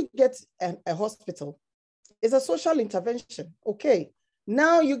when you get a hospital, it's a social intervention. Okay,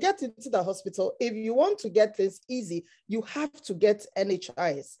 now you get into the hospital. If you want to get things easy, you have to get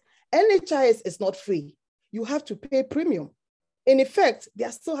NHIS. NHIS is not free. You have to pay premium. In effect, they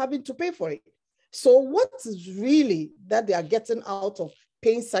are still having to pay for it. So what is really that they are getting out of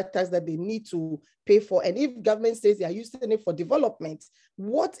paying such tax that they need to pay for? And if government says they are using it for development,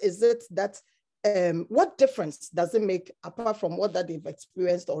 what is it that, what difference does it make apart from what that they've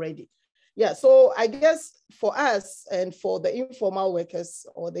experienced already? Yeah, so I guess for us and for the informal workers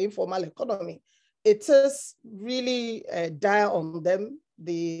or the informal economy, it is really dire on them.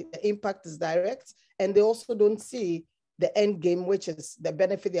 The impact is direct, and they also don't see the end game, which is the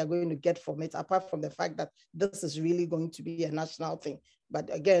benefit they are going to get from it, apart from the fact that this is really going to be a national thing. But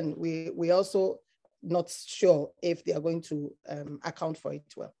again, we also not sure if they are going to account for it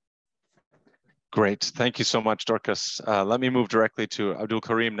well. Great. Thank you so much, Dorcas. Let me move directly to Abdul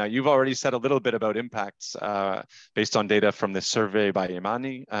Karim. Now, you've already said a little bit about impacts based on data from this survey by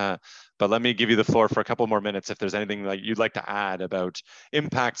Imani, but let me give you the floor for a couple more minutes if there's anything that you'd like to add about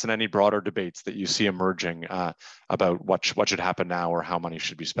impacts and any broader debates that you see emerging about what should happen now or how money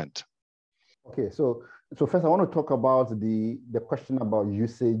should be spent. Okay, so first I want to talk about the question about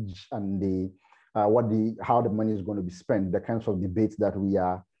usage and how the money is going to be spent, the kinds of debates that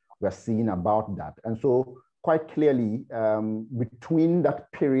we're seeing about that. And so quite clearly, between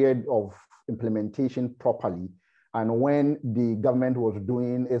that period of implementation properly and when the government was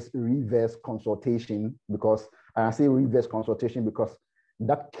doing its reverse consultation, because I say reverse consultation because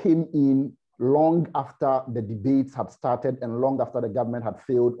that came in long after the debates had started and long after the government had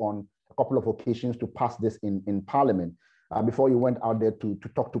failed on a couple of occasions to pass this in Parliament, before you went out there to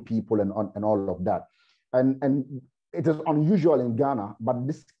talk to people and all of that. And it is unusual in Ghana, but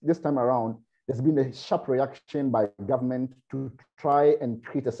this time around, there's been a sharp reaction by government to try and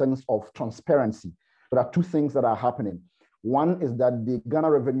create a sense of transparency. There are two things that are happening. One is that the Ghana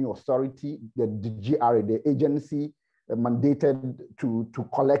Revenue Authority, the GRA, the agency mandated to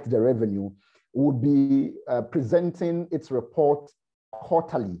collect the revenue, would be presenting its report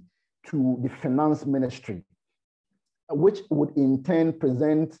quarterly to the Finance Ministry, which would in turn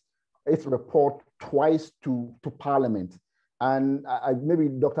present its report twice to Parliament. And maybe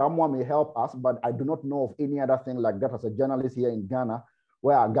Dr. Amoah may help us, but I do not know of any other thing like that as a journalist here in Ghana,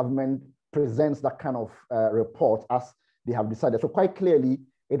 where our government presents that kind of report as they have decided. So quite clearly,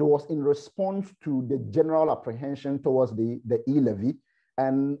 it was in response to the general apprehension towards the E-Levy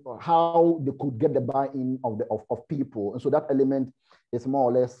and how they could get the buy-in of people. And so that element is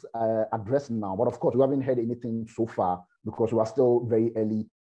more or less addressed now. But of course, we haven't heard anything so far because we are still very early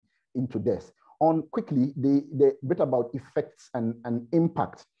into this. On quickly, the bit about effects and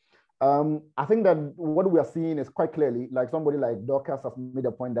impact. I think that what we are seeing is quite clearly, like somebody like Dorcas has made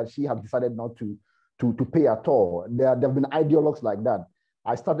a point that she has decided not to pay at all. There have been ideologues like that.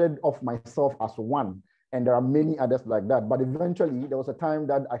 I started off myself as one, and there are many others like that. But eventually, there was a time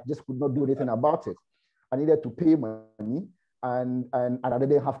that I just could not do anything about it. I needed to pay money, and I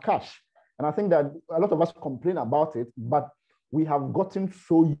didn't have cash. And I think that a lot of us complain about it, but we have gotten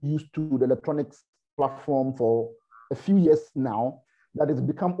so used to the electronics platform for a few years now that it's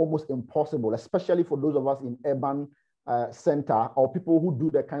become almost impossible, especially for those of us in urban center or people who do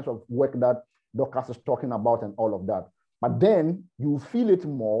the kinds of work that Dorcas is talking about and all of that. But then you feel it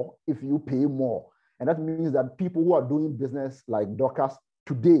more if you pay more. And that means that people who are doing business like Dorcas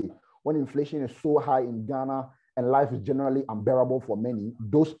today, when inflation is so high in Ghana and life is generally unbearable for many,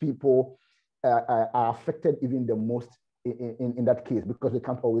 those people are affected even the most in that case because they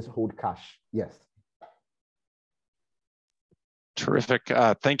can't always hold cash. Yes. Terrific.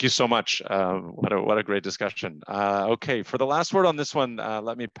 Thank you so much. What a great discussion. Okay, for the last word on this one,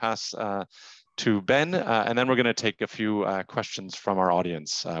 let me pass to Ben, and then we're going to take a few questions from our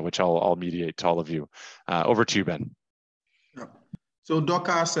audience, which I'll mediate to all of you. Over to you, Ben. Yeah. So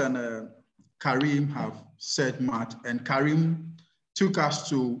Dorcas and Karim have said much, and Karim took us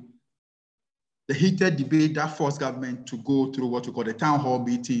to the heated debate that forced government to go through what we call the town hall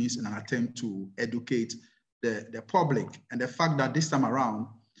meetings in an attempt to educate the public. And the fact that this time around,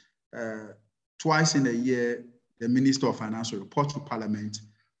 twice in a year, the Minister of Finance will report to Parliament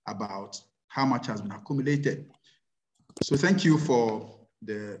about how much has been accumulated. So thank you for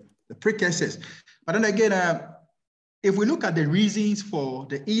the precursors. But then again, if we look at the reasons for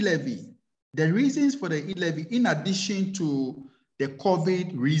the E-Levy, in addition to the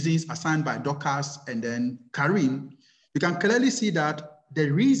COVID reasons assigned by Dorcas and then Karim, you can clearly see that the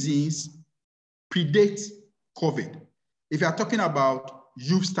reasons predate COVID. If you are talking about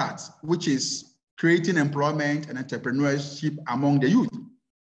youth starts, which is creating employment and entrepreneurship among the youth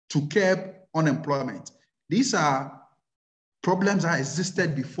to curb unemployment, these are problems that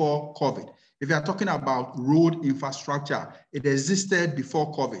existed before COVID. If you are talking about road infrastructure, it existed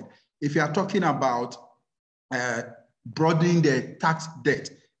before COVID. If you are talking about broadening the tax debt,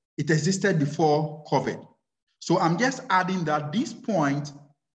 it existed before COVID. So I'm just adding that these points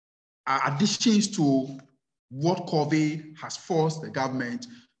are additions to what COVID has forced the government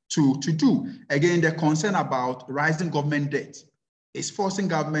to do. Again, the concern about rising government debt is forcing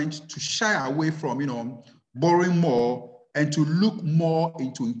government to shy away from, borrowing more and to look more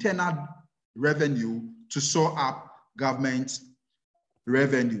into internal revenue to soar up government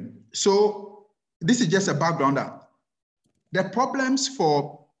revenue. So this is just a backgrounder. The problems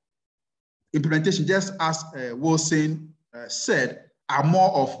for implementation, just as Wilson said, are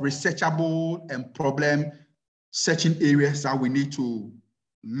more of researchable and problem searching areas that we need to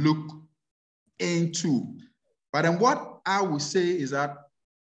look into. But then what I would say is that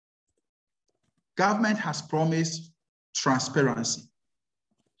government has promised transparency.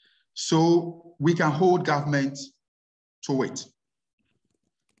 So we can hold government to it.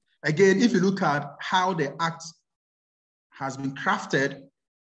 Again, if you look at how the act has been crafted,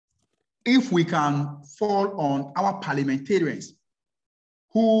 if we can fall on our parliamentarians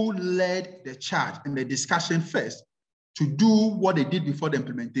who led the charge and the discussion first to do what they did before the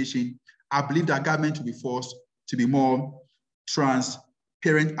implementation, I believe that government will be forced to be more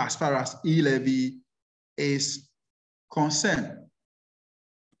transparent as far as E-Levy is concerned.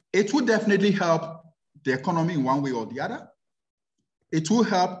 It will definitely help the economy in one way or the other. It will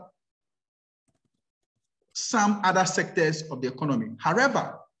help some other sectors of the economy.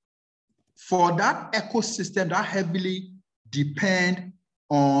 However, for that ecosystem that heavily depend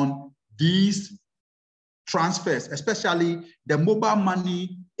on these transfers, especially the mobile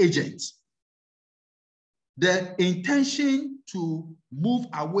money agents, the intention to move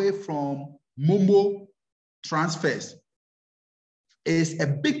away from Momo transfers is a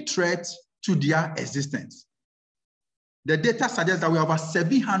big threat to their existence. The data suggests that we have over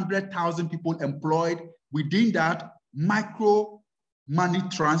 700,000 people employed within that micro money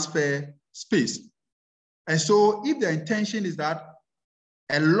transfer space. And so if the intention is that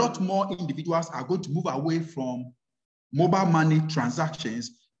a lot more individuals are going to move away from mobile money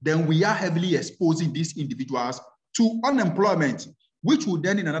transactions, then we are heavily exposing these individuals to unemployment, which will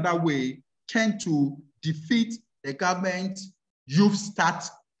then in another way tend to defeat the government Youth Start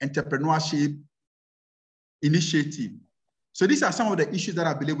Entrepreneurship Initiative. So these are some of the issues that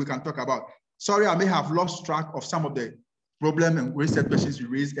I believe we can talk about. Sorry, I may have lost track of some of the problem and research questions you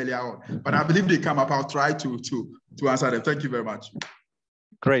raised earlier on, but I believe they come up. I'll try to answer them. Thank you very much.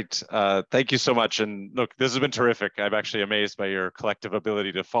 Great. Thank you so much. And look, this has been terrific. I'm actually amazed by your collective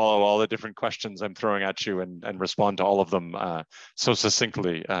ability to follow all the different questions I'm throwing at you and respond to all of them so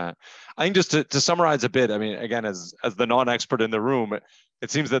succinctly. I think just to summarize a bit, I mean, again, as the non-expert in the room, it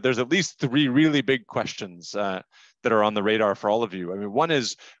seems that there's at least 3 really big questions that are on the radar for all of you. I mean, one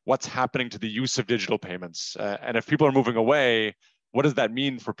is what's happening to the use of digital payments? And if people are moving away, what does that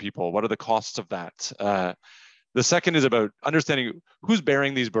mean for people? What are the costs of that? The second is about understanding who's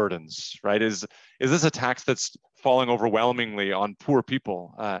bearing these burdens, right? Is this a tax that's falling overwhelmingly on poor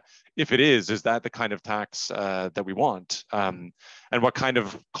people? If it is that the kind of tax that we want? And what kind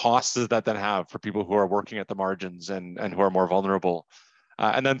of costs does that then have for people who are working at the margins and who are more vulnerable?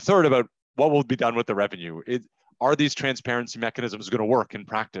 And then third, about what will be done with the revenue. Are these transparency mechanisms going to work in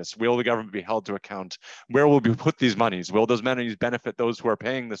practice? Will the government be held to account? Where will we put these monies? Will those monies benefit those who are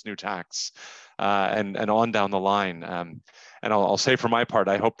paying this new tax? And on down the line. And I'll say for my part,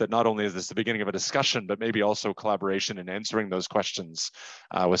 I hope that not only is this the beginning of a discussion, but maybe also collaboration in answering those questions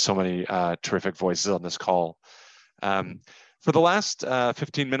with so many terrific voices on this call. For the last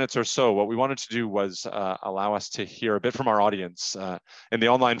 15 minutes or so, what we wanted to do was allow us to hear a bit from our audience. In the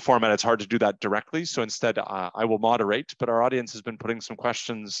online format, it's hard to do that directly, so instead I will moderate, but our audience has been putting some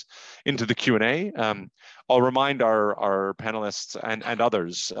questions into the Q&A. I'll remind our panelists and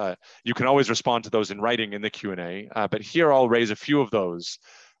others, you can always respond to those in writing in the Q&A, but here I'll raise a few of those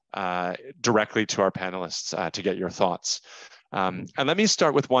directly to our panelists to get your thoughts. And let me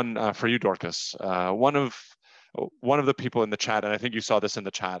start with one for you, Dorcas. One of the people in the chat, and I think you saw this in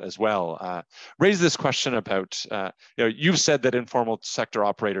the chat as well, raised this question about, you've said that informal sector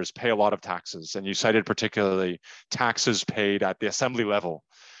operators pay a lot of taxes, and you cited particularly taxes paid at the assembly level.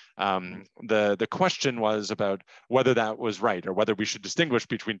 The question was about whether that was right, or whether we should distinguish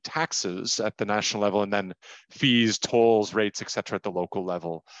between taxes at the national level and then fees, tolls, rates, et cetera, at the local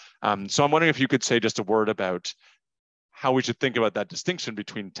level. So I'm wondering if you could say just a word about how we should think about that distinction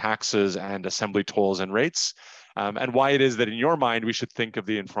between taxes and assembly tolls and rates, and why it is that in your mind we should think of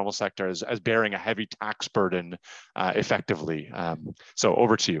the informal sector as bearing a heavy tax burden effectively. So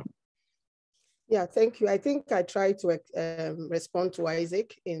over to you. Yeah, thank you. I think I tried to respond to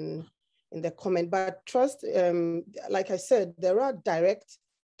Isaac in the comment, but trust, like I said, there are direct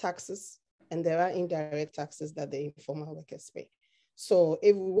taxes and there are indirect taxes that the informal workers pay. So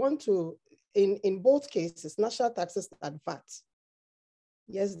if we want to, in both cases, national taxes and VAT,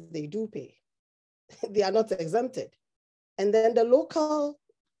 yes, they do pay. They are not exempted. And then the local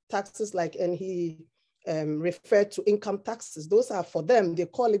taxes, and he referred to income taxes, those are for them, they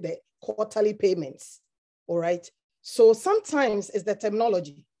call it the quarterly payments, all right? So sometimes it's the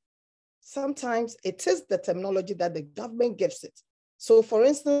terminology. Sometimes it is the terminology that the government gives it. So for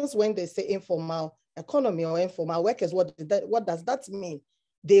instance, when they say informal economy or informal workers, what does that mean?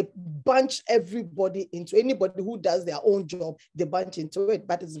 They bunch everybody into anybody who does their own job, they bunch into it.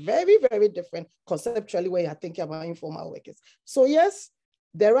 But it's very, very different conceptually when you're thinking about informal workers. So yes,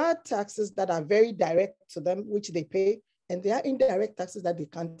 there are taxes that are very direct to them, which they pay, and there are indirect taxes that they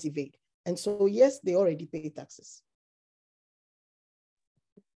can't evade. And so yes, they already pay taxes.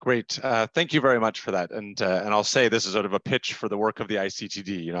 Great, thank you very much for that. And I'll say this is sort of a pitch for the work of the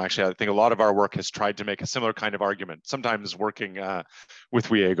ICTD. You know, actually, I think a lot of our work has tried to make a similar kind of argument, sometimes working with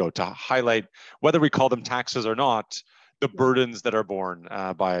WIEGO to highlight, whether we call them taxes or not, the burdens that are borne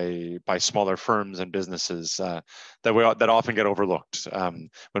by smaller firms and businesses that often get overlooked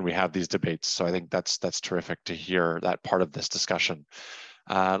when we have these debates. So I think that's terrific to hear that part of this discussion.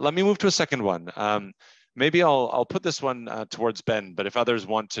 Let me move to a second one. Maybe I'll put this one towards Ben, but if others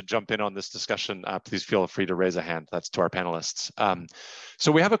want to jump in on this discussion, please feel free to raise a hand. That's to our panelists.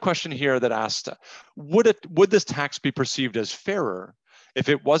 So we have a question here that asked, would this tax be perceived as fairer if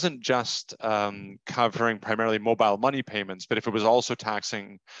it wasn't just covering primarily mobile money payments, but if it was also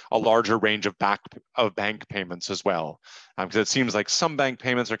taxing a larger range of bank payments as well? Because it seems like some bank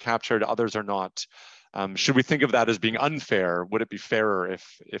payments are captured, others are not. Should we think of that as being unfair? Would it be fairer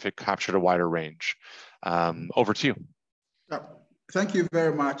if it captured a wider range? Over to you. Thank you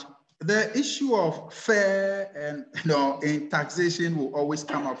very much. The issue of fair and in taxation will always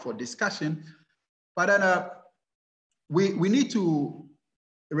come up for discussion, but then we need to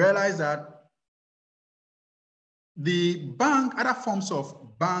realize that the bank, other forms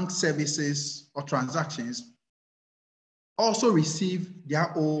of bank services or transactions also receive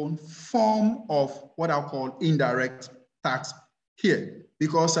their own form of what I'll call indirect tax here,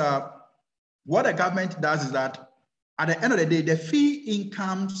 because what the government does is that at the end of the day, the fee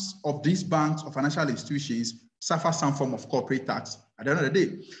incomes of these banks or financial institutions suffer some form of corporate tax at the end of the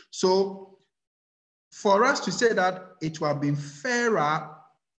day. So for us to say that it will have been fairer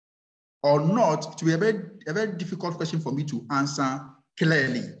or not, it will be a very difficult question for me to answer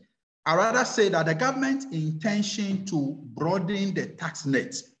clearly. I rather say that the government's intention to broaden the tax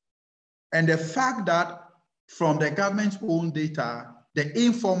net and the fact that from the government's own data, the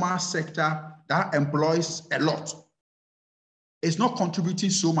informal sector that employs a lot is not contributing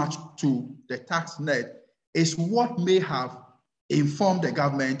so much to the tax net is what may have informed the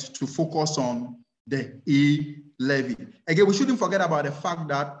government to focus on the E-Levy. Again, we shouldn't forget about the fact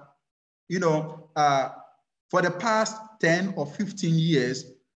that, for the past 10 or 15 years,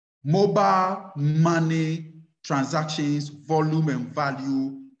 mobile money transactions, volume and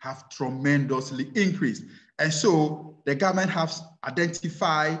value have tremendously increased. And so the government has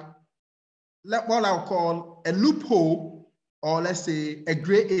identified what I'll call a loophole, or let's say a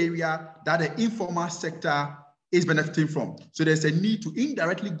gray area that the informal sector is benefiting from. So there's a need to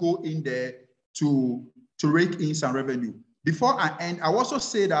indirectly go in there to rake in some revenue. Before I end, I also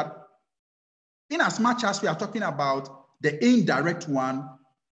say that in as much as we are talking about the indirect one,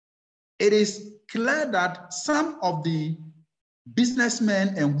 it is clear that some of the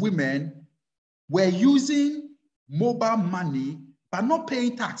businessmen and women were using mobile money but not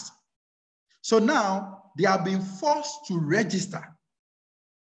paying tax. So now they are being forced to register.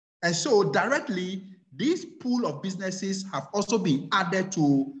 And so directly, this pool of businesses have also been added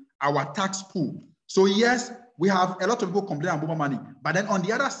to our tax pool. So yes, we have a lot of people complaining about mobile money, but then on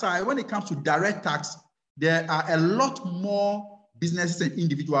the other side, when it comes to direct tax, there are a lot more businesses and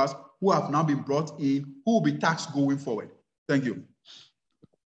individuals who have now been brought in, who will be taxed going forward. Thank you.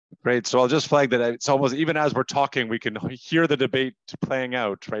 Great. So I'll just flag that it's almost, even as we're talking, we can hear the debate playing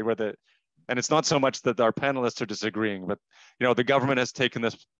out, right? And it's not so much that our panelists are disagreeing, but the government has taken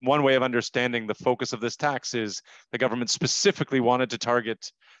this. One way of understanding the focus of this tax is the government specifically wanted to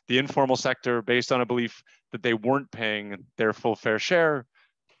target the informal sector based on a belief that they weren't paying their full fair share.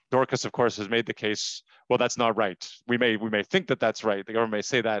 Dorcas, of course, has made the case, well, that's not right. We may think that that's right. The government may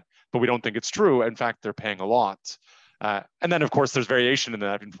say that, but we don't think it's true. In fact, they're paying a lot. And then, of course, there's variation in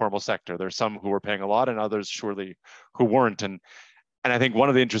that informal sector. There's some who were paying a lot and others surely who weren't. And I think one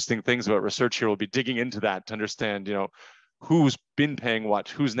of the interesting things about research here will be digging into that to understand, who's been paying what,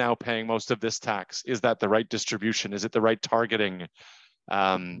 who's now paying most of this tax. Is that the right distribution? Is it the right targeting?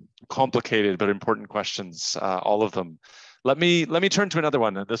 Complicated but important questions, all of them. Let me turn to another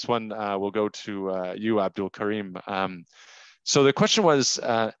one. This one will go to you, Abdul Karim. So the question was,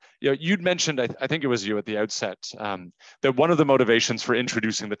 you'd mentioned, I think it was you at the outset, that one of the motivations for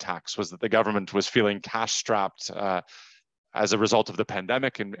introducing the tax was that the government was feeling cash strapped as a result of the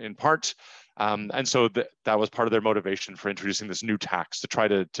pandemic in part. And so that was part of their motivation for introducing this new tax to try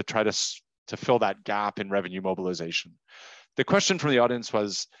to fill that gap in revenue mobilization. The question from the audience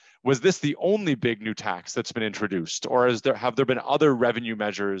was, Was this the only big new tax that's been introduced, or have there been other revenue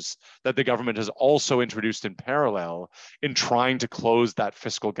measures that the government has also introduced in parallel in trying to close that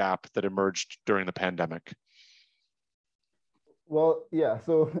fiscal gap that emerged during the pandemic? Well, yeah,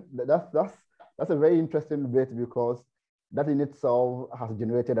 so that's a very interesting debate, because that in itself has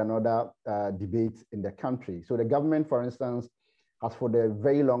generated another debate in the country. So the government, for instance, has for a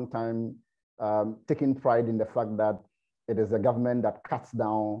very long time taken pride in the fact that it is a government that cuts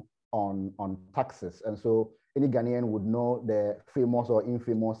down on taxes. And so any Ghanaian would know the famous or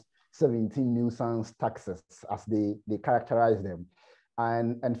infamous 17 nuisance taxes, as they characterize them.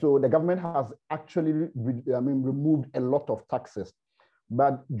 And so the government has actually removed a lot of taxes.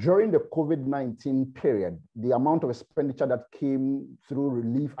 But during the COVID-19 period, the amount of expenditure that came through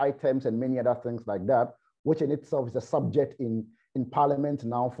relief items and many other things like that, which in itself is a subject in Parliament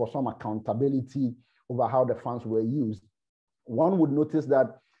now for some accountability over how the funds were used, one would notice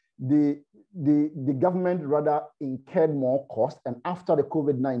that the government rather incurred more cost, and after the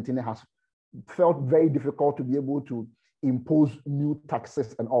COVID-19, it has felt very difficult to be able to impose new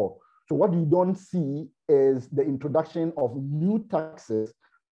taxes and all. So what you don't see is the introduction of new taxes,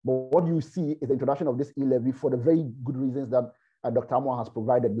 but what you see is the introduction of this e-levy for the very good reasons that Dr. Amoah has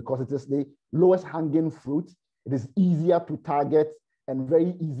provided, because it is the lowest hanging fruit. It is easier to target and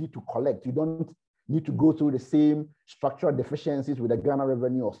very easy to collect. You don't need to go through the same structural deficiencies with the Ghana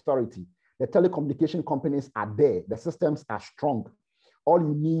Revenue Authority. The telecommunication companies are there. The systems are strong. All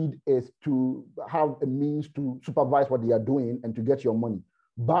you need is to have a means to supervise what they are doing and to get your money.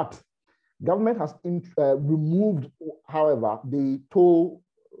 But government has removed, however, the toll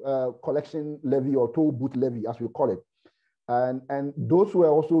collection levy, or toll booth levy, as we call it. And those were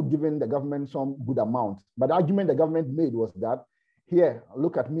also giving the government some good amount. But the argument the government made was that, here,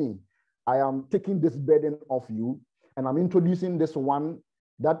 look at me. I am taking this burden off you, and I'm introducing this one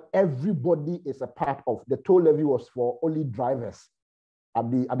that everybody is a part of. The toll levy was for only drivers at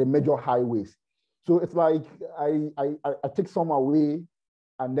the major highways. So it's like I take some away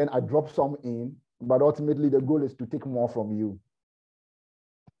and then I drop some in, but ultimately the goal is to take more from you.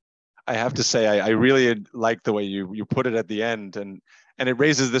 I have to say, I really like the way you put it at the end, and it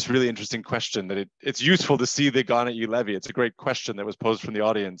raises this really interesting question that it's useful to see the Ghana E-Levy. It's a great question that was posed from the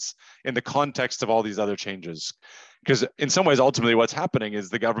audience in the context of all these other changes. Because in some ways, ultimately what's happening is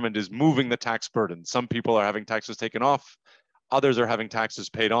the government is moving the tax burden. Some people are having taxes taken off, others are having taxes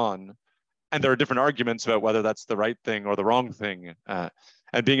paid on, and there are different arguments about whether that's the right thing or the wrong thing.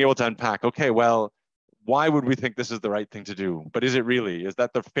 And being able to unpack, okay, well, why would we think this is the right thing to do? But is it really? Is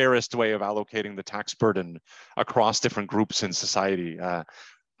that the fairest way of allocating the tax burden across different groups in society?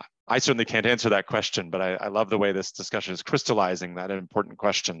 I certainly can't answer that question, but I love the way this discussion is crystallizing that important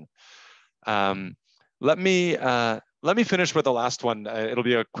question. Let me finish with the last one. It'll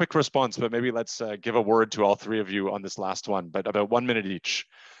be a quick response, but maybe let's give a word to all three of you on this last one, but about 1 minute each.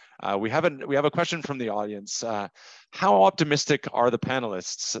 We have a question from the audience. How optimistic are the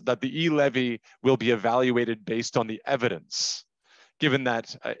panelists that the e-levy will be evaluated based on the evidence, given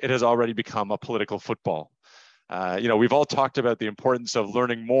that it has already become a political football? We've all talked about the importance of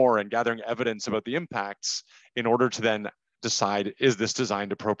learning more and gathering evidence about the impacts in order to then decide, is this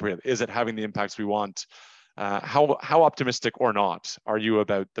designed appropriate? Is it having the impacts we want? How optimistic or not are you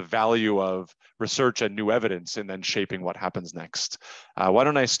about the value of research and new evidence in then shaping what happens next? Why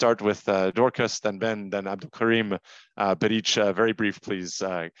don't I start with Dorcas, then Ben, then Abdul Karim, but each very brief, please,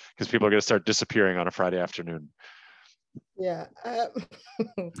 because people are going to start disappearing on a Friday afternoon. Yeah.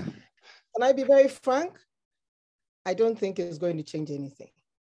 Can I be very frank? I don't think it's going to change anything,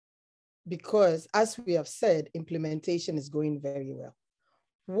 because as we have said, implementation is going very well.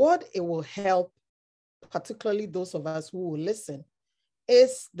 What it will help, particularly those of us who will listen,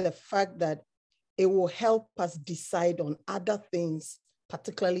 is the fact that it will help us decide on other things,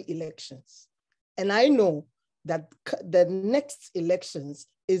 particularly elections. And I know that the next elections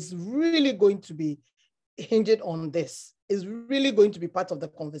is really going to be hinged on this, is really going to be part of the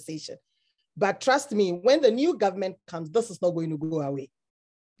conversation. But trust me, when the new government comes, this is not going to go away,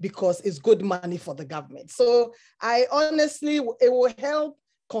 because it's good money for the government. So I honestly, it will help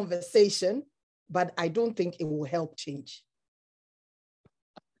conversation, but I don't think it will help change.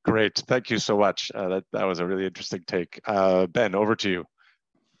 Great, thank you so much. That was a really interesting take. Ben, over to you.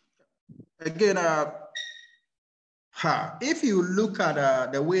 Again, if you look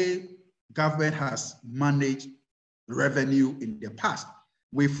at the way government has managed revenue in the past,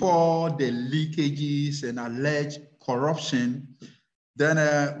 before the leakages and alleged corruption, then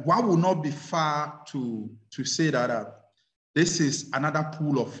one will not be far to say that this is another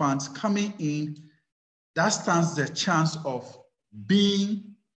pool of funds coming in that stands the chance of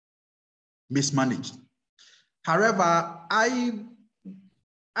being mismanaged. However, I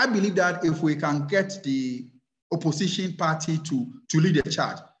believe that if we can get the opposition party to lead the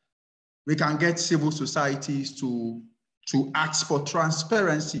charge, we can get civil societies to ask for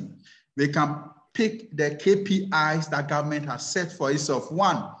transparency. We can pick the KPIs that government has set for itself.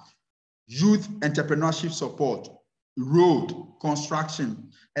 One, youth entrepreneurship support, road construction,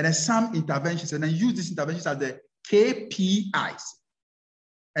 and then some interventions, and then use these interventions as the KPIs,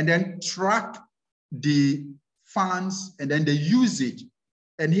 and then track the funds and then the usage.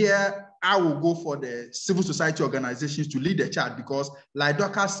 And here I will go for the civil society organizations to lead the charge, because like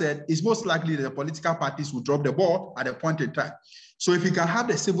Dr. said, it's most likely that the political parties will drop the ball at a point in time. So if you can have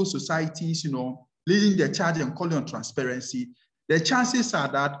the civil societies, leading the charge and calling on transparency, the chances are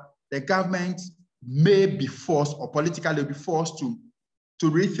that the government may be forced, or politically be forced to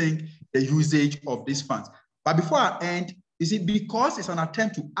rethink the usage of these funds. But before I end, is it because it's an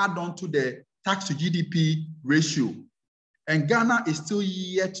attempt to add on to the tax to GDP ratio, and Ghana is still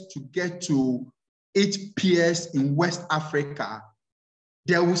yet to get to its peers in West Africa,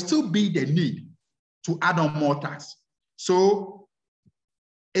 there will still be the need to add on more tax. So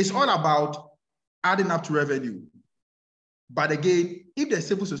it's all about adding up to revenue. But again, if the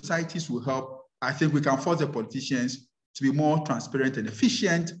civil societies will help, I think we can force the politicians to be more transparent and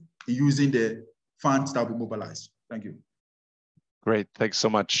efficient in using the funds that we mobilize. Thank you. Great, thanks so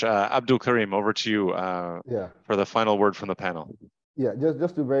much. Abdul Karim, over to you for the final word from the panel. Yeah,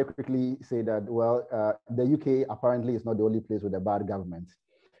 just to very quickly say that, well, the UK apparently is not the only place with a bad government.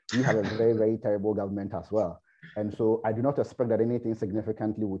 We have a very, very terrible government as well. And so I do not expect that anything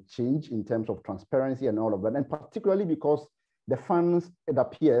significantly would change in terms of transparency and all of that. And particularly because the funds, it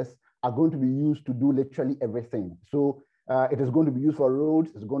appears, are going to be used to do literally everything. So it is going to be used for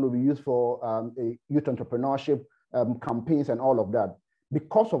roads, it's going to be used for youth entrepreneurship, campaigns and all of that.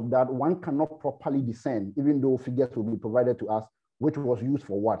 Because of that, one cannot properly discern, even though figures will be provided to us, which was used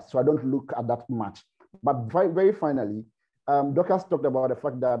for what. So I don't look at that much. But very finally, Dorcas talked about the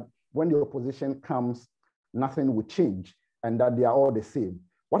fact that when the opposition comes, nothing will change and that they are all the same.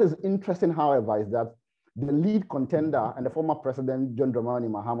 What is interesting, however, is that the lead contender and the former president, John Dramani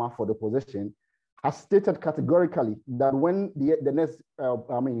Mahama, for the opposition, has stated categorically that when the next,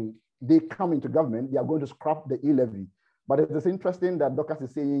 they come into government, they are going to scrap the E-Levy. But it is interesting that Dorcas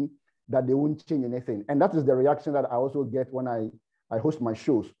is saying that they won't change anything. And that is the reaction that I also get when I host my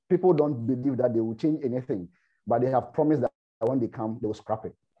shows. People don't believe that they will change anything, but they have promised that when they come, they will scrap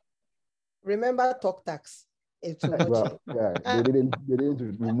it. Remember talk tax. Well, yeah, they didn't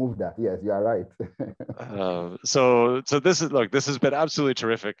remove that. Yes, you are right. So this has been absolutely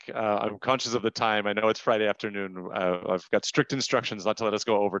terrific. I'm conscious of the time. I know it's Friday afternoon. I've got strict instructions not to let us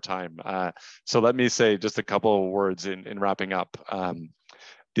go over time. So let me say just a couple of words in wrapping up.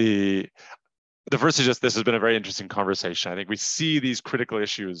 The first is just, this has been a very interesting conversation. I think we see these critical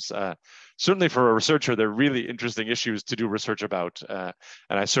issues. Certainly for a researcher, they're really interesting issues to do research about. And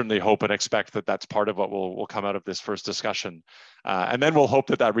I certainly hope and expect that that's part of what will come out of this first discussion. And then we'll hope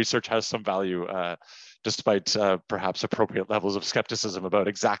that that research has some value, despite perhaps appropriate levels of skepticism about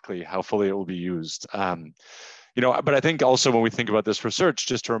exactly how fully it will be used. But I think also when we think about this research,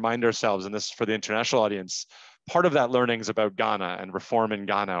 just to remind ourselves, and this for the international audience, part of that learning is about Ghana and reform in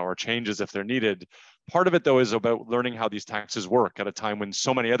Ghana, or changes if they're needed. Part of it, though, is about learning how these taxes work at a time when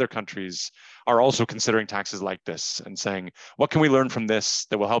so many other countries are also considering taxes like this and saying, what can we learn from this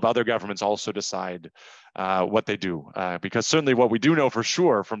that will help other governments also decide what they do? Because certainly what we do know for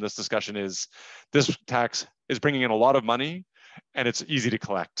sure from this discussion is this tax is bringing in a lot of money and it's easy to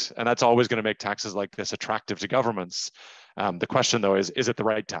collect. And that's always going to make taxes like this attractive to governments. The question, though, is it the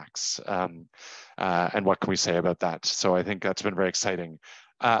right tax? And what can we say about that? So I think that's been very exciting.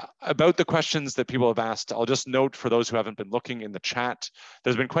 About the questions that people have asked, I'll just note for those who haven't been looking in the chat,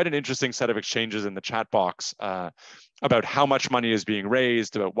 there's been quite an interesting set of exchanges in the chat box about how much money is being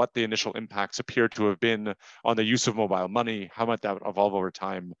raised, about what the initial impacts appear to have been on the use of mobile money, how might that evolve over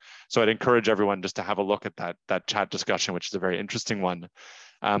time. So I'd encourage everyone just to have a look at that chat discussion, which is a very interesting one.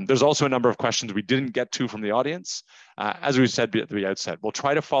 There's also a number of questions we didn't get to from the audience. As we said at the outset, we'll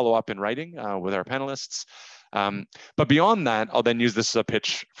try to follow up in writing with our panelists. But beyond that, I'll then use this as a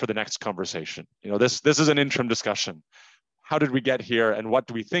pitch for the next conversation. This is an interim discussion. How did we get here and what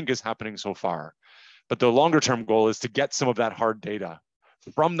do we think is happening so far? But the longer term goal is to get some of that hard data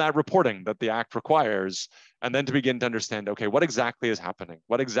from that reporting that the Act requires, and then to begin to understand, okay, what exactly is happening?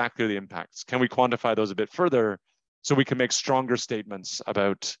 What exactly are the impacts? Can we quantify those a bit further? so we can make stronger statements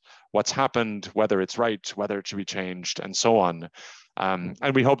about what's happened, whether it's right, whether it should be changed, and so on.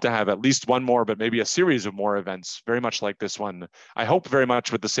 And we hope to have at least one more, but maybe a series of more events, very much like this one. I hope very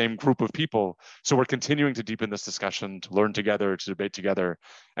much with the same group of people. So we're continuing to deepen this discussion, to learn together, to debate together,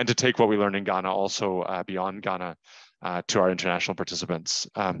 and to take what we learn in Ghana also beyond Ghana to our international participants.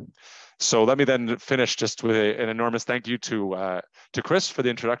 So let me then finish just with an enormous thank you to Chris for the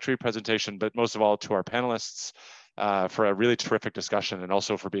introductory presentation, but most of all to our panelists for a really terrific discussion, and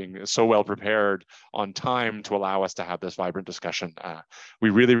also for being so well prepared on time to allow us to have this vibrant discussion. We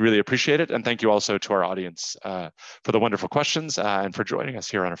really, really appreciate it. And thank you also to our audience for the wonderful questions and for joining us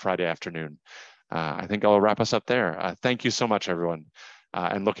here on a Friday afternoon. I think I'll wrap us up there. Thank you so much, everyone,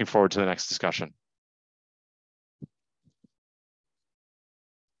 and looking forward to the next discussion.